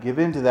and I give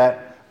in to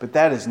that. But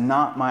that is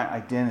not my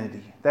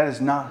identity. That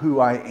is not who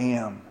I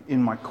am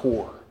in my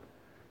core.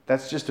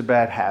 That's just a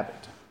bad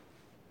habit.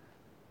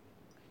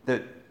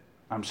 That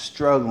I'm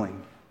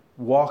struggling,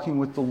 walking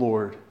with the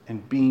Lord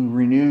and being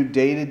renewed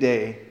day to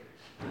day.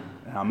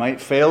 And I might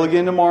fail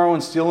again tomorrow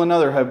and steal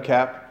another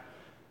hubcap.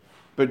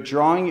 But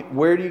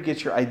where do you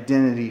get your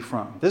identity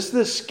from? This is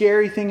the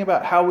scary thing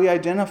about how we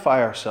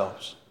identify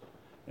ourselves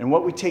and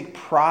what we take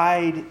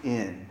pride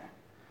in.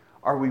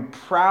 Are we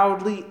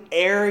proudly,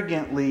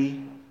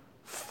 arrogantly,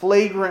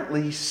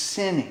 flagrantly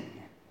sinning?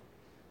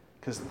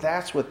 Because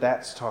that's what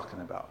that's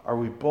talking about. Are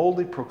we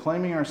boldly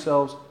proclaiming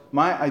ourselves,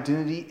 my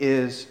identity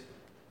is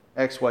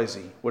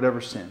XYZ, whatever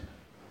sin,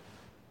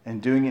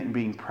 and doing it and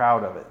being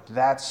proud of it?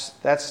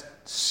 That's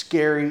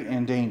scary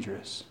and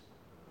dangerous.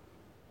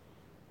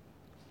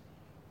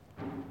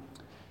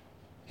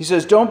 He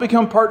says, don't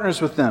become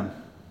partners with them.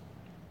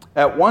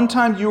 At one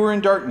time you were in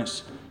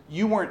darkness.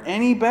 You weren't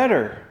any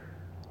better.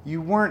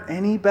 You weren't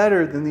any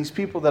better than these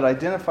people that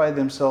identified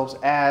themselves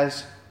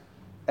as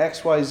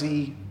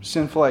XYZ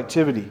sinful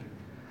activity.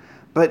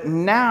 But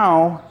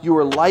now you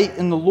are light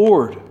in the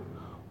Lord.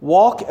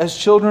 Walk as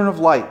children of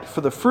light,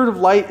 for the fruit of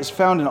light is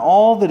found in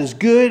all that is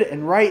good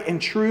and right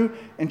and true,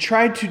 and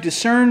try to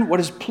discern what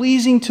is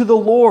pleasing to the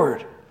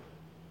Lord.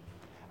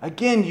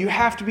 Again, you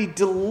have to be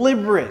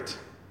deliberate.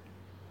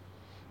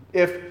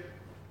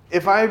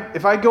 If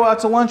I go out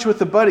to lunch with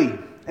a buddy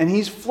and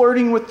he's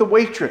flirting with the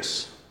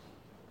waitress,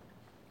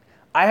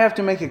 I have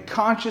to make a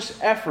conscious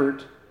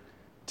effort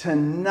to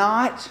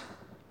not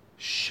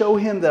show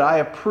him that I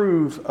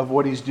approve of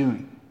what he's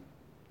doing.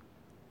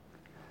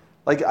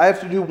 Like, I have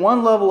to do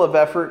one level of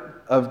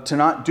effort to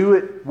not do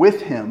it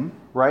with him,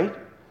 right?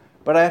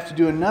 But I have to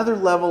do another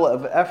level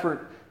of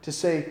effort to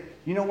say,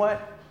 you know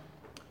what?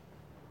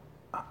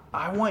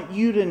 I want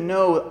you to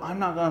know I'm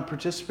not going to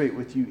participate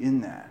with you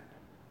in that.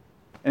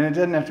 And it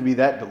doesn't have to be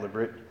that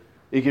deliberate.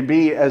 It could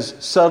be as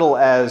subtle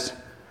as,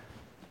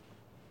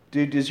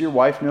 dude, does your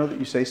wife know that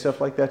you say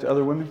stuff like that to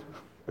other women?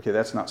 Okay,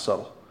 that's not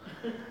subtle.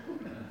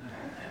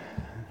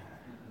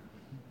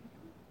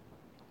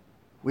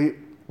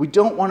 We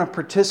don't want to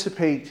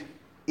participate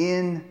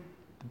in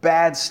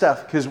bad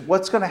stuff, because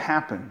what's going to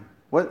happen?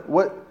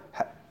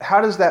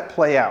 How does that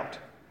play out?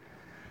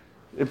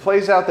 It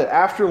plays out that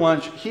after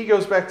lunch, he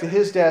goes back to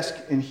his desk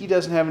and he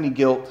doesn't have any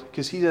guilt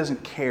because he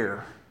doesn't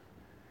care.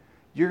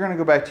 You're going to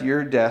go back to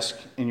your desk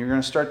and you're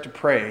going to start to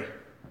pray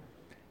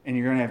and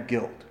you're going to have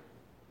guilt.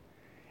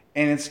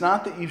 And it's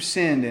not that you've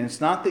sinned, and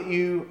it's not that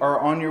you are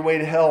on your way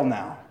to hell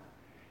now.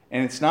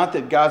 And it's not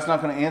that God's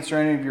not going to answer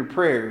any of your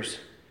prayers.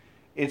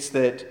 It's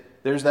that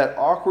there's that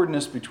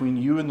awkwardness between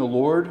you and the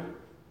Lord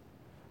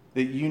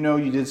that you know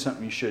you did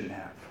something you shouldn't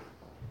have.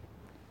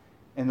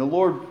 And the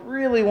Lord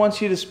really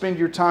wants you to spend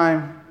your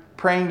time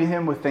praying to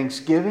Him with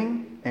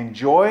thanksgiving and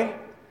joy,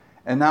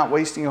 and not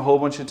wasting a whole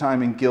bunch of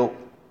time in guilt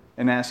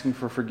and asking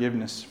for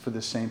forgiveness for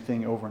the same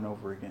thing over and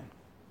over again.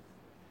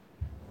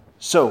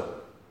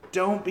 So,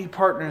 don't be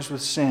partners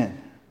with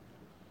sin.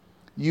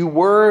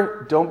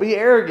 Don't be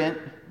arrogant.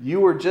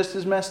 You were just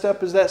as messed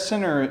up as that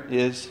sinner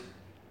is.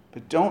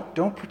 But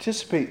don't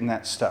participate in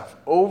that stuff.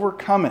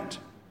 Overcome it.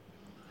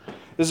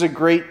 This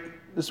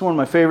is one of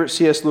my favorite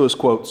C.S. Lewis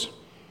quotes.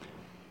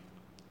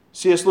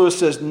 C.S. Lewis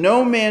says,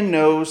 "No man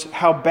knows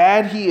how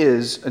bad he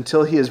is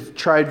until he has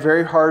tried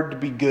very hard to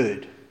be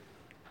good.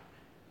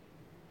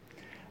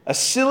 A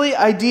silly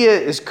idea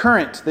is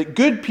current that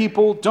good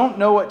people don't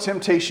know what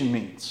temptation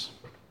means.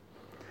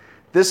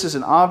 This is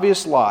an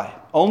obvious lie.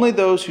 Only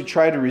those who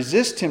try to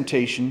resist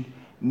temptation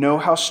know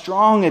how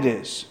strong it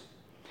is.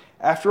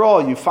 After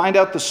all, you find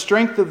out the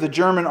strength of the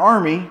German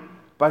army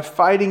by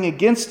fighting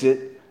against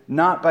it,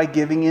 not by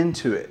giving in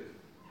to it.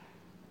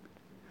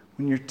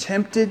 When you're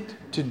tempted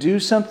to do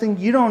something,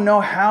 you don't know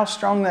how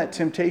strong that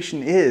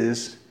temptation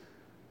is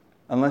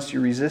unless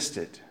you resist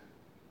it.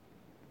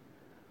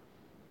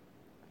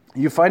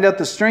 You find out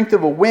the strength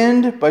of a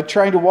wind by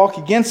trying to walk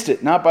against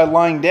it, not by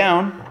lying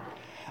down.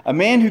 A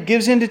man who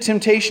gives in to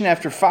temptation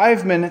after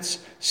 5 minutes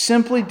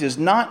simply does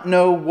not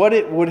know what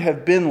it would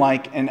have been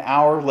like an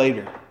hour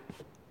later."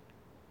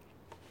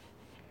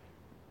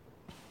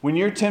 When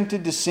you're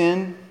tempted to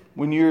sin,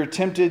 when you're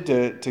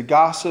tempted to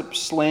gossip,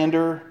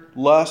 slander,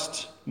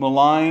 lust,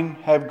 malign,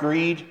 have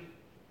greed,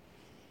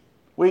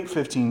 wait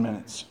 15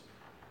 minutes.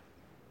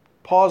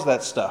 Pause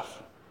that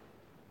stuff.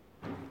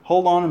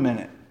 Hold on a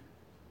minute.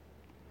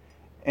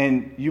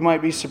 And you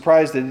might be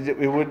surprised that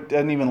it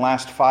doesn't even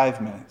last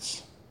 5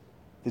 minutes.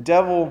 The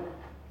devil,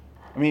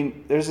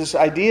 there's this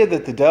idea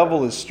that the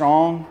devil is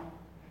strong.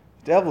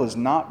 The devil is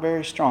not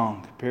very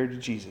strong compared to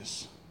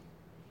Jesus.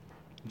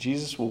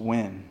 Jesus will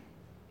win.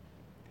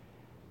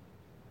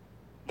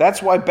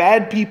 That's why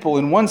bad people,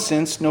 in one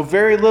sense, know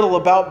very little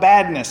about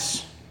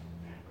badness.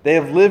 They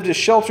have lived a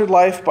sheltered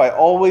life by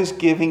always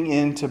giving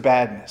in to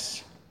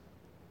badness.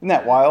 Isn't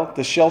that wild?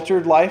 The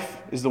sheltered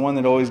life is the one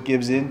that always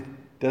gives in,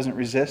 doesn't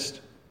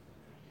resist.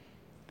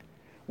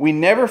 We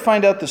never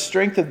find out the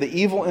strength of the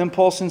evil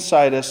impulse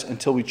inside us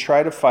until we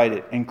try to fight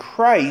it. And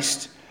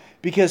Christ,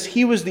 because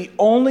he was the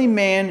only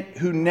man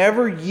who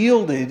never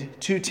yielded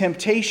to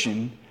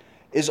temptation,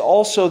 is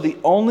also the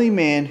only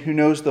man who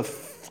knows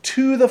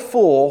to the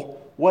full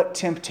what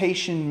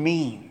temptation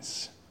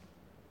means.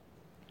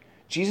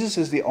 Jesus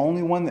is the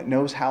only one that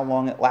knows how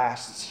long it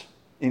lasts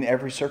in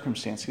every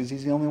circumstance, because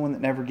he's the only one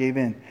that never gave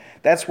in.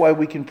 That's why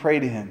we can pray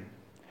to him.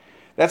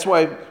 That's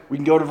why we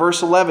can go to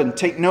verse 11.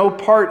 Take no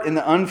part in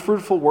the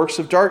unfruitful works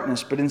of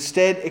darkness, but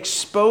instead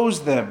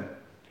expose them.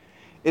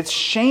 It's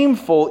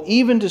shameful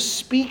even to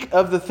speak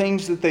of the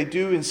things that they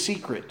do in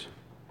secret.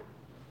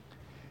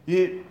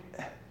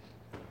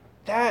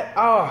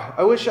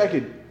 I wish I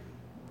could.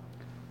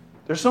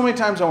 There's so many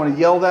times I want to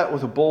yell that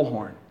with a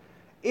bullhorn.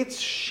 It's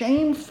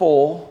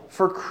shameful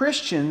for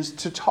Christians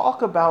to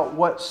talk about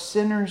what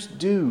sinners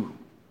do.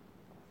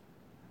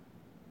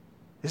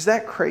 Is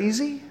that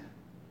crazy?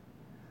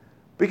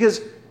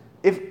 Because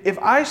if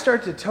I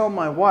start to tell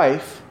my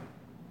wife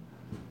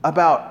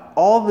about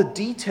all the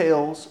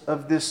details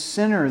of this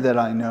sinner that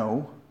I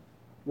know,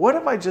 what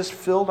have I just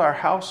filled our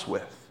house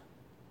with?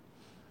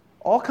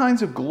 All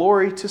kinds of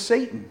glory to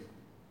Satan.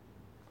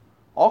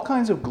 All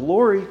kinds of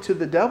glory to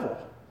the devil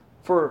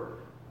for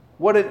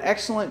what an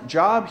excellent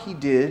job he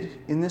did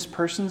in this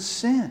person's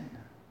sin.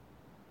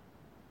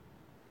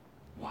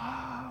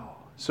 Wow.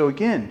 So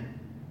again,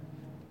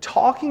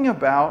 talking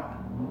about,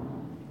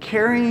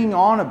 carrying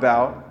on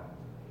about,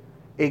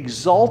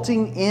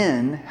 exalting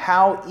in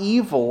how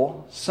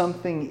evil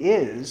something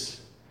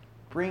is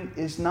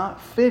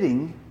not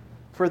fitting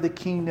for the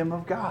kingdom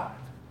of God.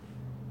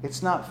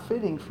 It's not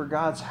fitting for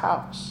God's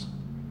house.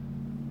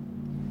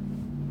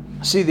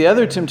 See, the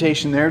other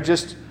temptation there,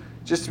 just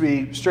to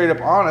be straight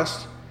up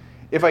honest,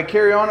 if I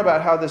carry on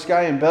about how this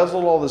guy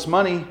embezzled all this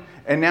money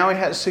and now he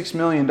has $6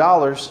 million,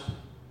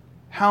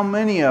 how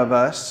many of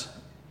us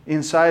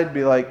inside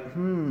be like,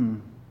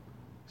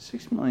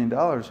 $6 million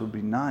would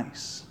be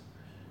nice.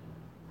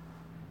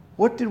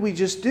 What did we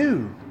just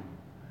do?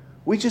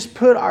 We just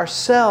put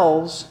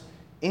ourselves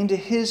into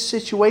his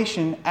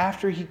situation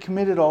after he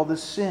committed all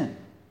this sin.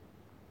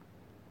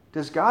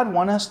 Does God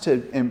want us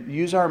to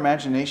use our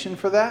imagination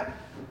for that?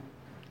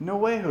 No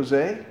way,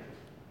 Jose.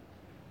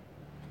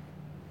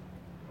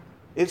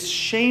 It's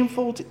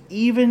shameful to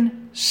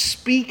even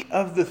speak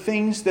of the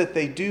things that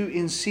they do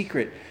in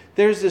secret.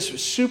 There's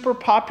this super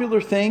popular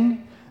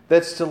thing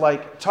that's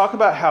to talk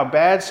about how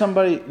bad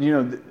somebody,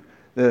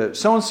 the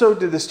so-and-so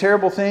did this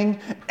terrible thing,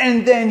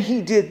 and then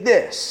he did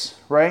this,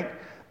 right?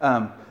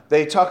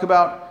 They talk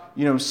about,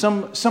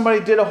 somebody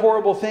did a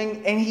horrible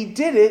thing, and he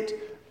did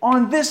it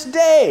on this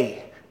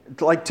day,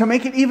 to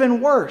make it even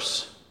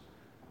worse.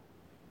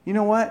 You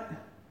know what?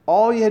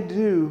 All you had to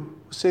do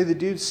was say the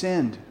dude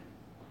sinned.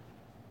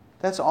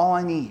 That's all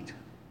I need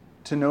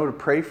to know to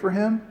pray for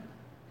him,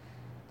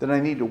 that I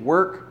need to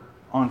work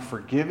on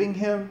forgiving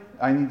him.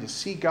 I need to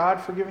see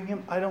God forgiving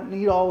him. I don't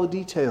need all the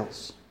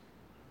details.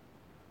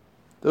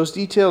 Those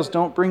details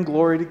don't bring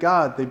glory to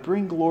God. They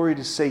bring glory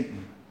to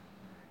Satan.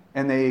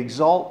 And they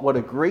exalt what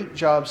a great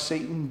job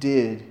Satan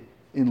did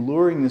in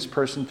luring this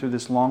person through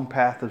this long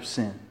path of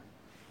sin.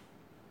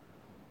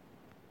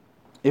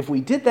 If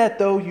we did that,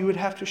 though, you would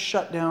have to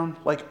shut down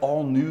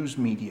all news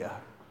media.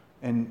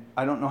 And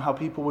I don't know how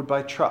people would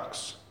buy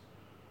trucks.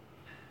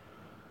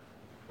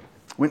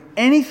 When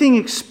anything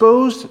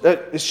exposed,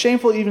 it's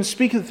shameful to even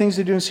speak of the things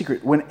they do in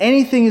secret. When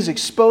anything is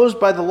exposed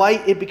by the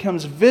light, it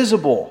becomes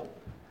visible.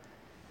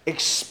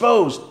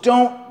 Exposed.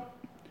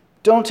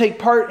 Don't take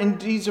part in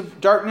deeds of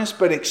darkness,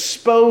 but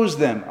expose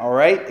them, all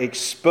right?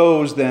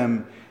 Expose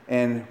them.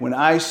 And when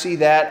I see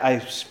that, I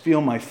feel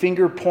my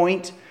finger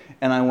point,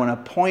 and I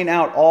want to point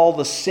out all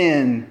the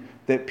sin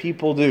that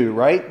people do,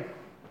 right?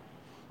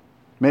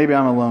 Maybe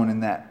I'm alone in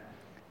that.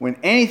 When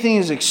anything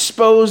is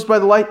exposed by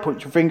the light,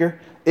 point your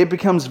finger, it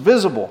becomes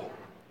visible.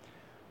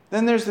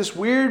 Then there's this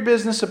weird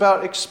business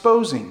about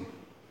exposing.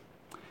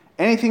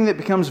 Anything that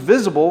becomes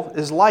visible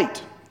is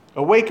light.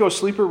 Awake, O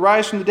sleeper,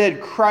 rise from the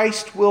dead.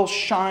 Christ will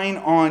shine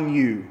on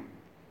you.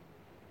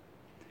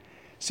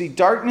 See,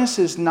 darkness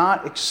is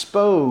not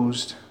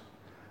exposed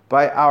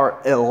by our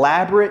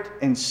elaborate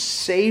and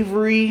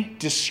savory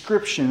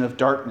description of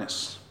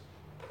darkness.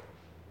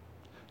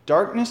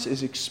 Darkness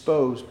is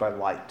exposed by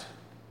light.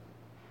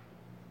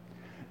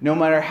 No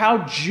matter how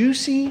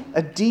juicy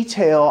a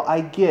detail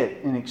I get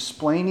in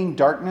explaining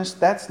darkness,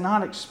 that's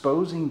not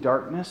exposing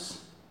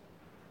darkness.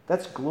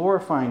 That's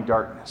glorifying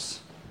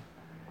darkness.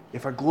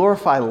 If I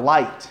glorify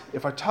light,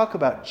 if I talk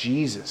about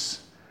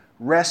Jesus,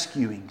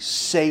 rescuing,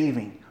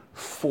 saving,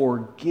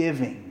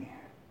 forgiving.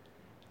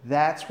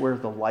 That's where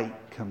the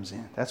light comes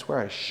in. That's where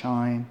I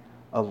shine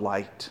a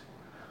light.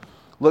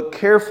 Look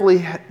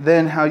carefully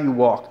then how you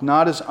walk,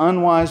 not as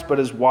unwise but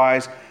as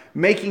wise,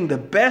 making the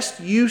best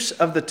use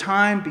of the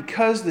time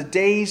because the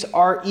days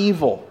are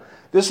evil.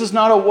 This is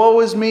not a woe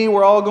is me,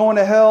 we're all going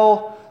to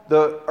hell,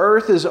 the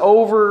earth is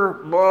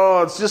over,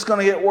 oh, it's just going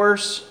to get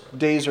worse.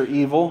 Days are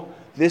evil.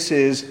 This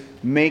is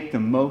make the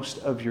most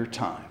of your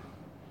time.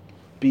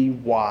 Be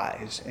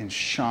wise and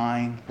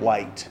shine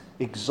light.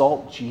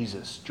 Exalt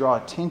Jesus. Draw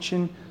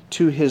attention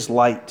to his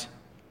light.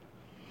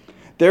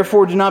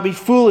 Therefore, do not be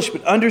foolish,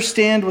 but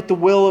understand what the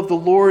will of the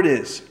Lord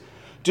is.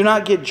 Do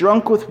not get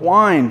drunk with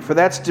wine, for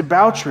that's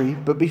debauchery,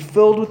 but be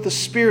filled with the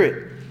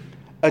Spirit.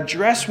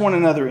 Address one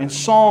another in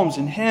psalms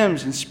and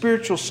hymns and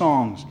spiritual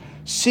songs,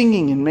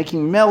 singing and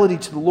making melody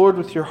to the Lord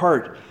with your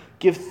heart.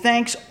 Give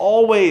thanks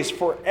always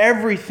for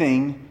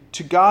everything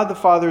to God the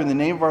Father in the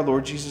name of our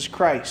Lord Jesus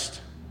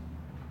Christ.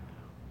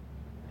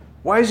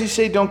 Why does he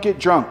say don't get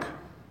drunk?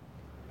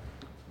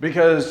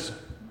 Because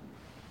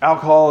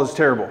alcohol is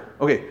terrible.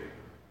 Okay,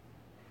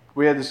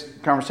 we had this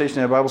conversation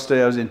at a Bible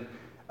study I was in.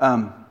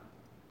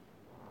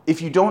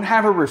 If you don't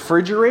have a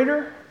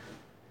refrigerator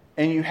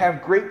and you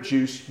have grape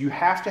juice, you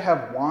have to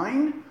have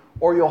wine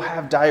or you'll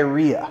have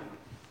diarrhea.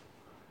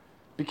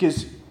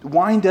 Because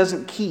wine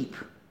doesn't keep,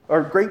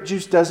 or grape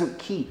juice doesn't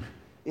keep.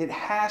 It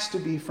has to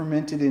be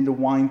fermented into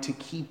wine to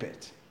keep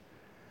it.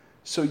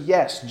 So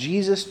yes,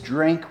 Jesus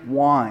drank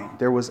wine.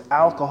 There was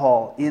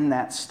alcohol in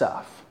that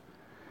stuff.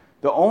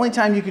 The only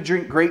time you could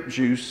drink grape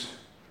juice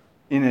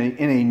in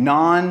a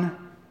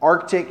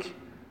non-Arctic,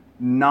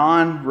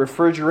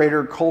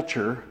 non-refrigerator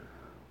culture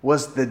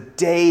was the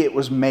day it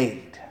was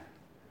made.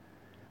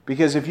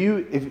 Because if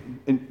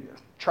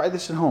try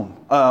this at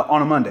home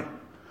on a Monday.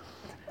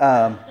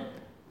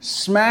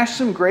 Smash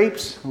some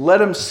grapes, let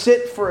them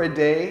sit for a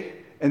day,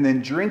 and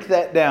then drink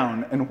that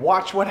down and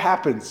watch what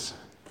happens.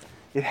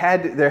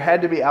 There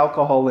had to be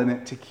alcohol in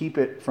it to keep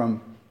it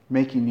from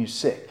making you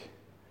sick.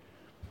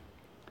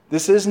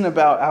 This isn't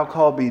about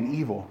alcohol being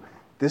evil.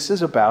 This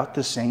is about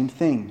the same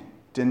thing.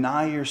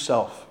 Deny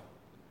yourself.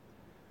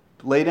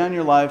 Lay down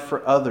your life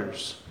for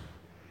others.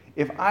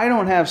 If I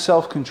don't have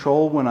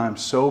self-control when I'm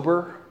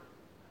sober,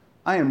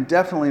 I am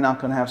definitely not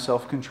going to have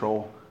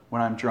self-control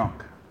when I'm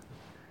drunk.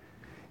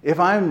 If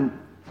I'm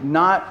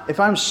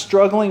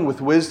struggling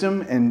with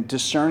wisdom and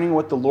discerning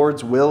what the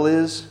Lord's will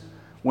is,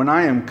 when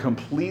I am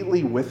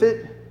completely with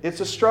it,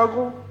 it's a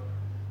struggle.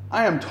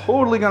 I am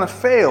totally going to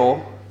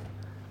fail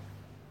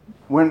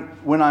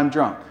when I'm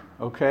drunk,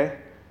 okay?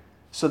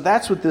 So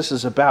that's what this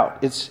is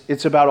about.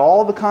 It's about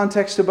all the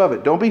context above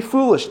it. Don't be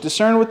foolish.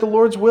 Discern what the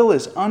Lord's will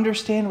is.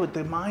 Understand what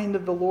the mind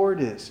of the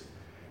Lord is.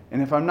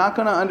 And if I'm not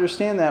going to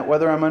understand that,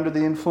 whether I'm under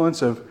the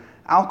influence of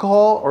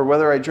alcohol or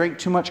whether I drank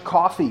too much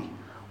coffee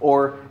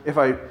or if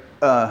I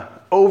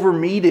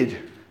over-meated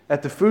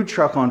at the food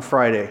truck on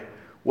Friday,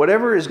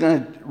 whatever is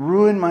going to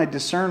ruin my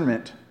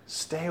discernment,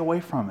 stay away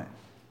from it.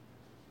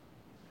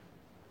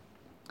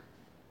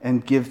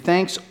 And give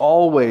thanks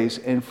always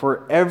and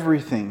for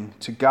everything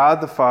to God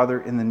the Father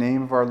in the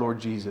name of our Lord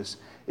Jesus.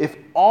 If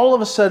all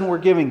of a sudden we're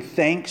giving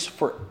thanks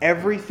for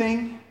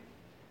everything,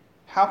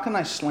 how can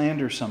I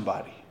slander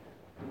somebody?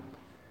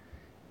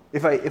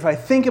 If I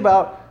think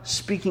about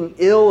speaking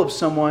ill of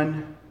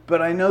someone,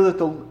 but I know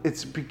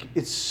that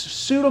it's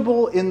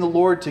suitable in the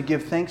Lord to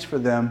give thanks for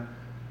them,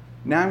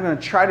 now I'm going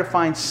to try to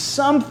find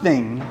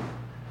something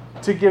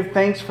to give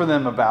thanks for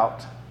them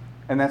about,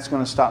 and that's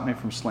going to stop me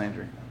from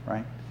slandering them,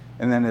 right?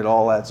 And then it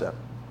all adds up.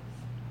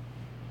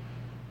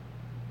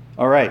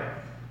 All right.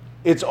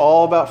 It's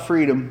all about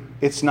freedom.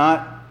 It's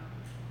not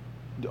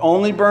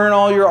only burn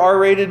all your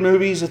R-rated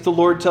movies if the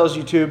Lord tells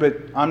you to, but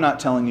I'm not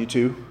telling you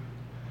to.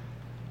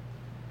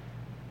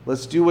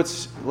 Let's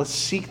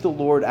seek the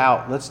Lord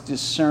out. Let's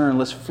discern.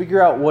 Let's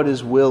figure out what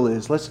his will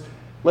is.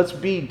 Let's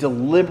be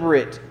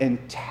deliberate and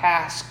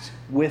tasked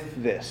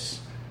with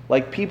this.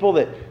 Like people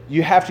that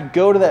you have to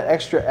go to that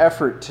extra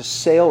effort to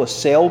sail a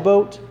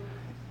sailboat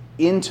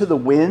into the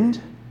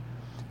wind,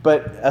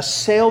 but a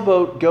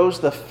sailboat goes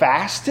the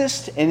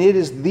fastest, and it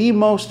is the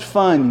most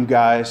fun, you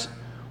guys,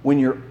 when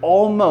you're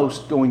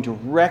almost going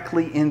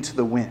directly into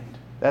the wind.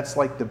 That's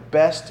like the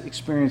best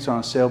experience on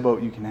a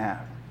sailboat you can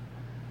have.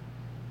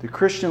 The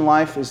Christian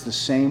life is the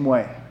same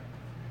way.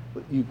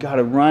 You've got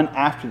to run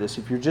after this.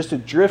 If you're just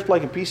adrift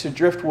like a piece of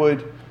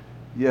driftwood,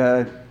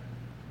 yeah,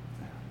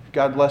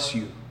 God bless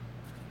you.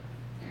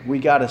 We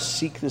got to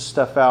seek this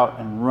stuff out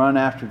and run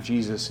after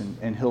Jesus,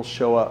 and he'll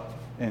show up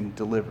and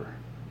deliver.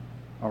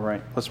 All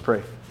right, let's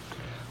pray.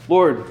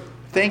 Lord,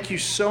 thank you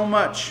so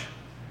much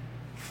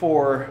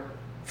for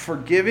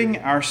forgiving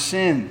our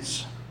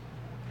sins.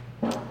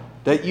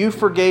 That you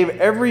forgave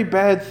every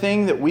bad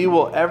thing that we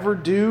will ever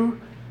do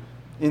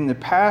in the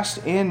past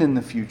and in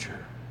the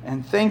future.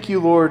 And thank you,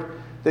 Lord,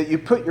 that you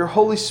put your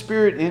Holy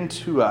Spirit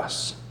into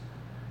us,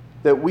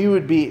 that we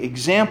would be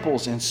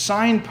examples and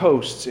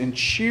signposts and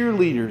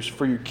cheerleaders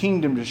for your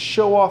kingdom to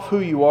show off who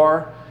you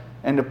are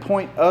and to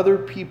point other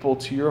people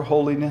to your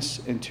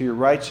holiness and to your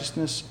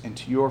righteousness and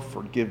to your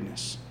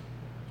forgiveness.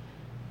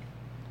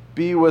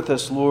 Be with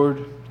us,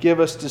 Lord. Give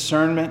us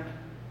discernment.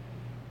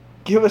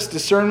 Give us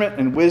discernment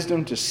and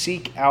wisdom to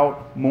seek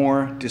out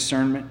more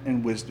discernment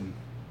and wisdom.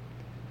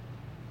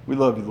 We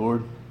love you,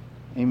 Lord.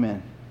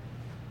 Amen.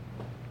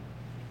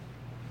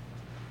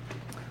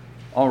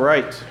 All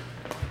right.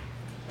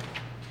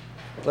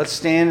 Let's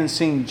stand and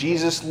sing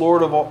Jesus,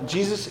 Lord of all.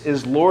 Jesus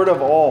is Lord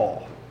of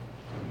all.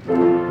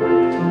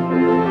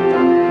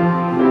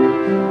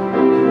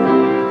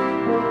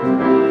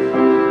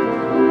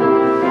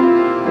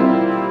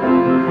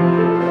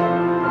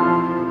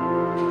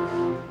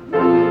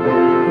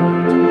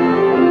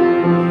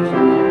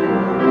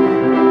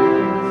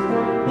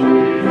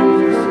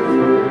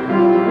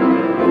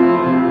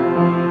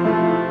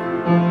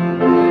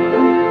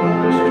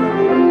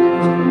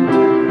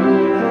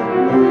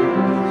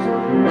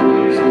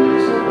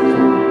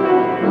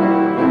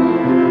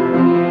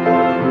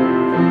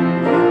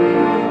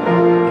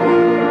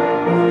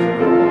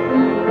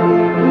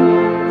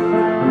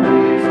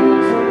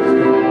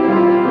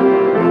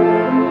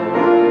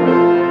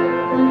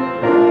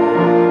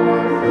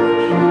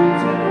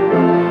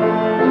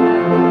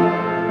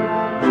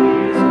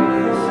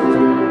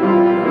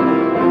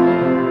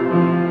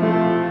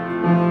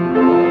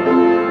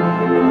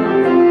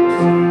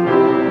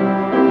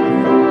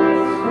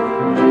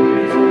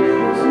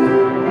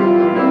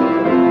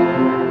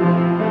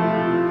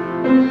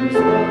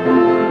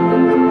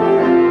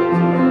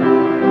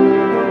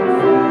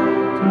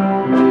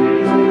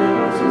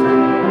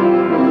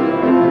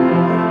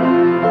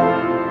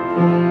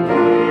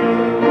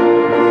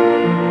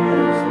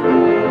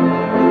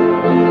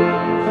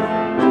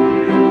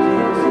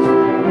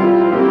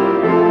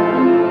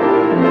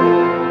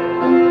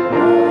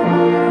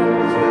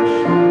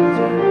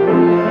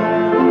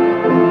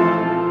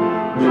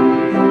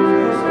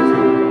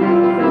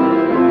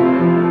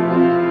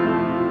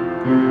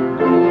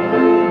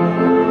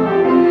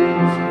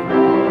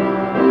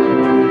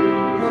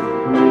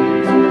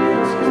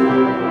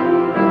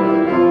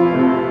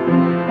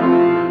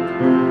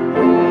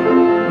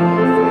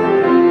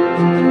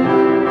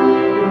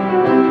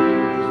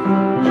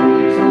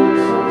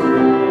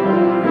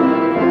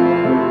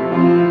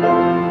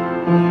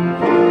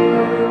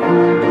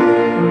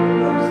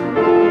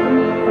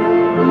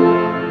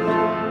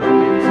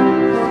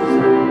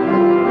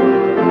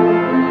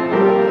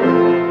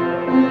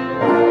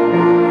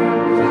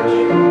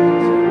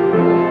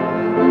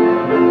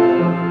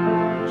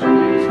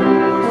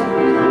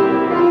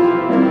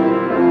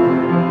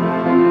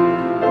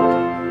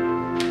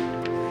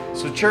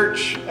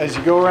 Church, as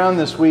you go around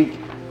this week,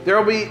 there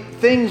will be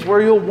things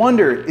where you'll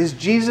wonder, is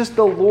Jesus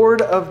the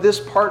Lord of this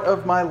part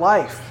of my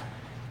life?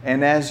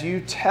 And as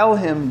you tell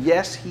him,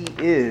 yes, he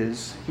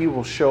is, he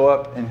will show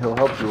up and he'll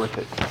help you with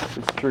it.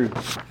 It's true.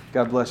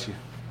 God bless you.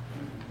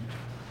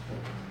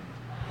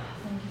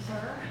 Thank you,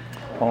 sir.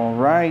 All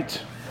right. So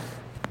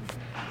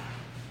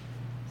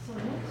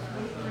next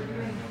week we're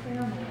doing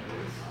families.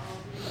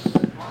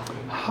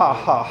 Ha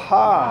ha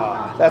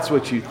ha. That's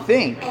what you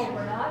think. Oh,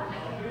 we're not?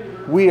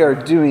 We are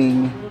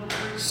doing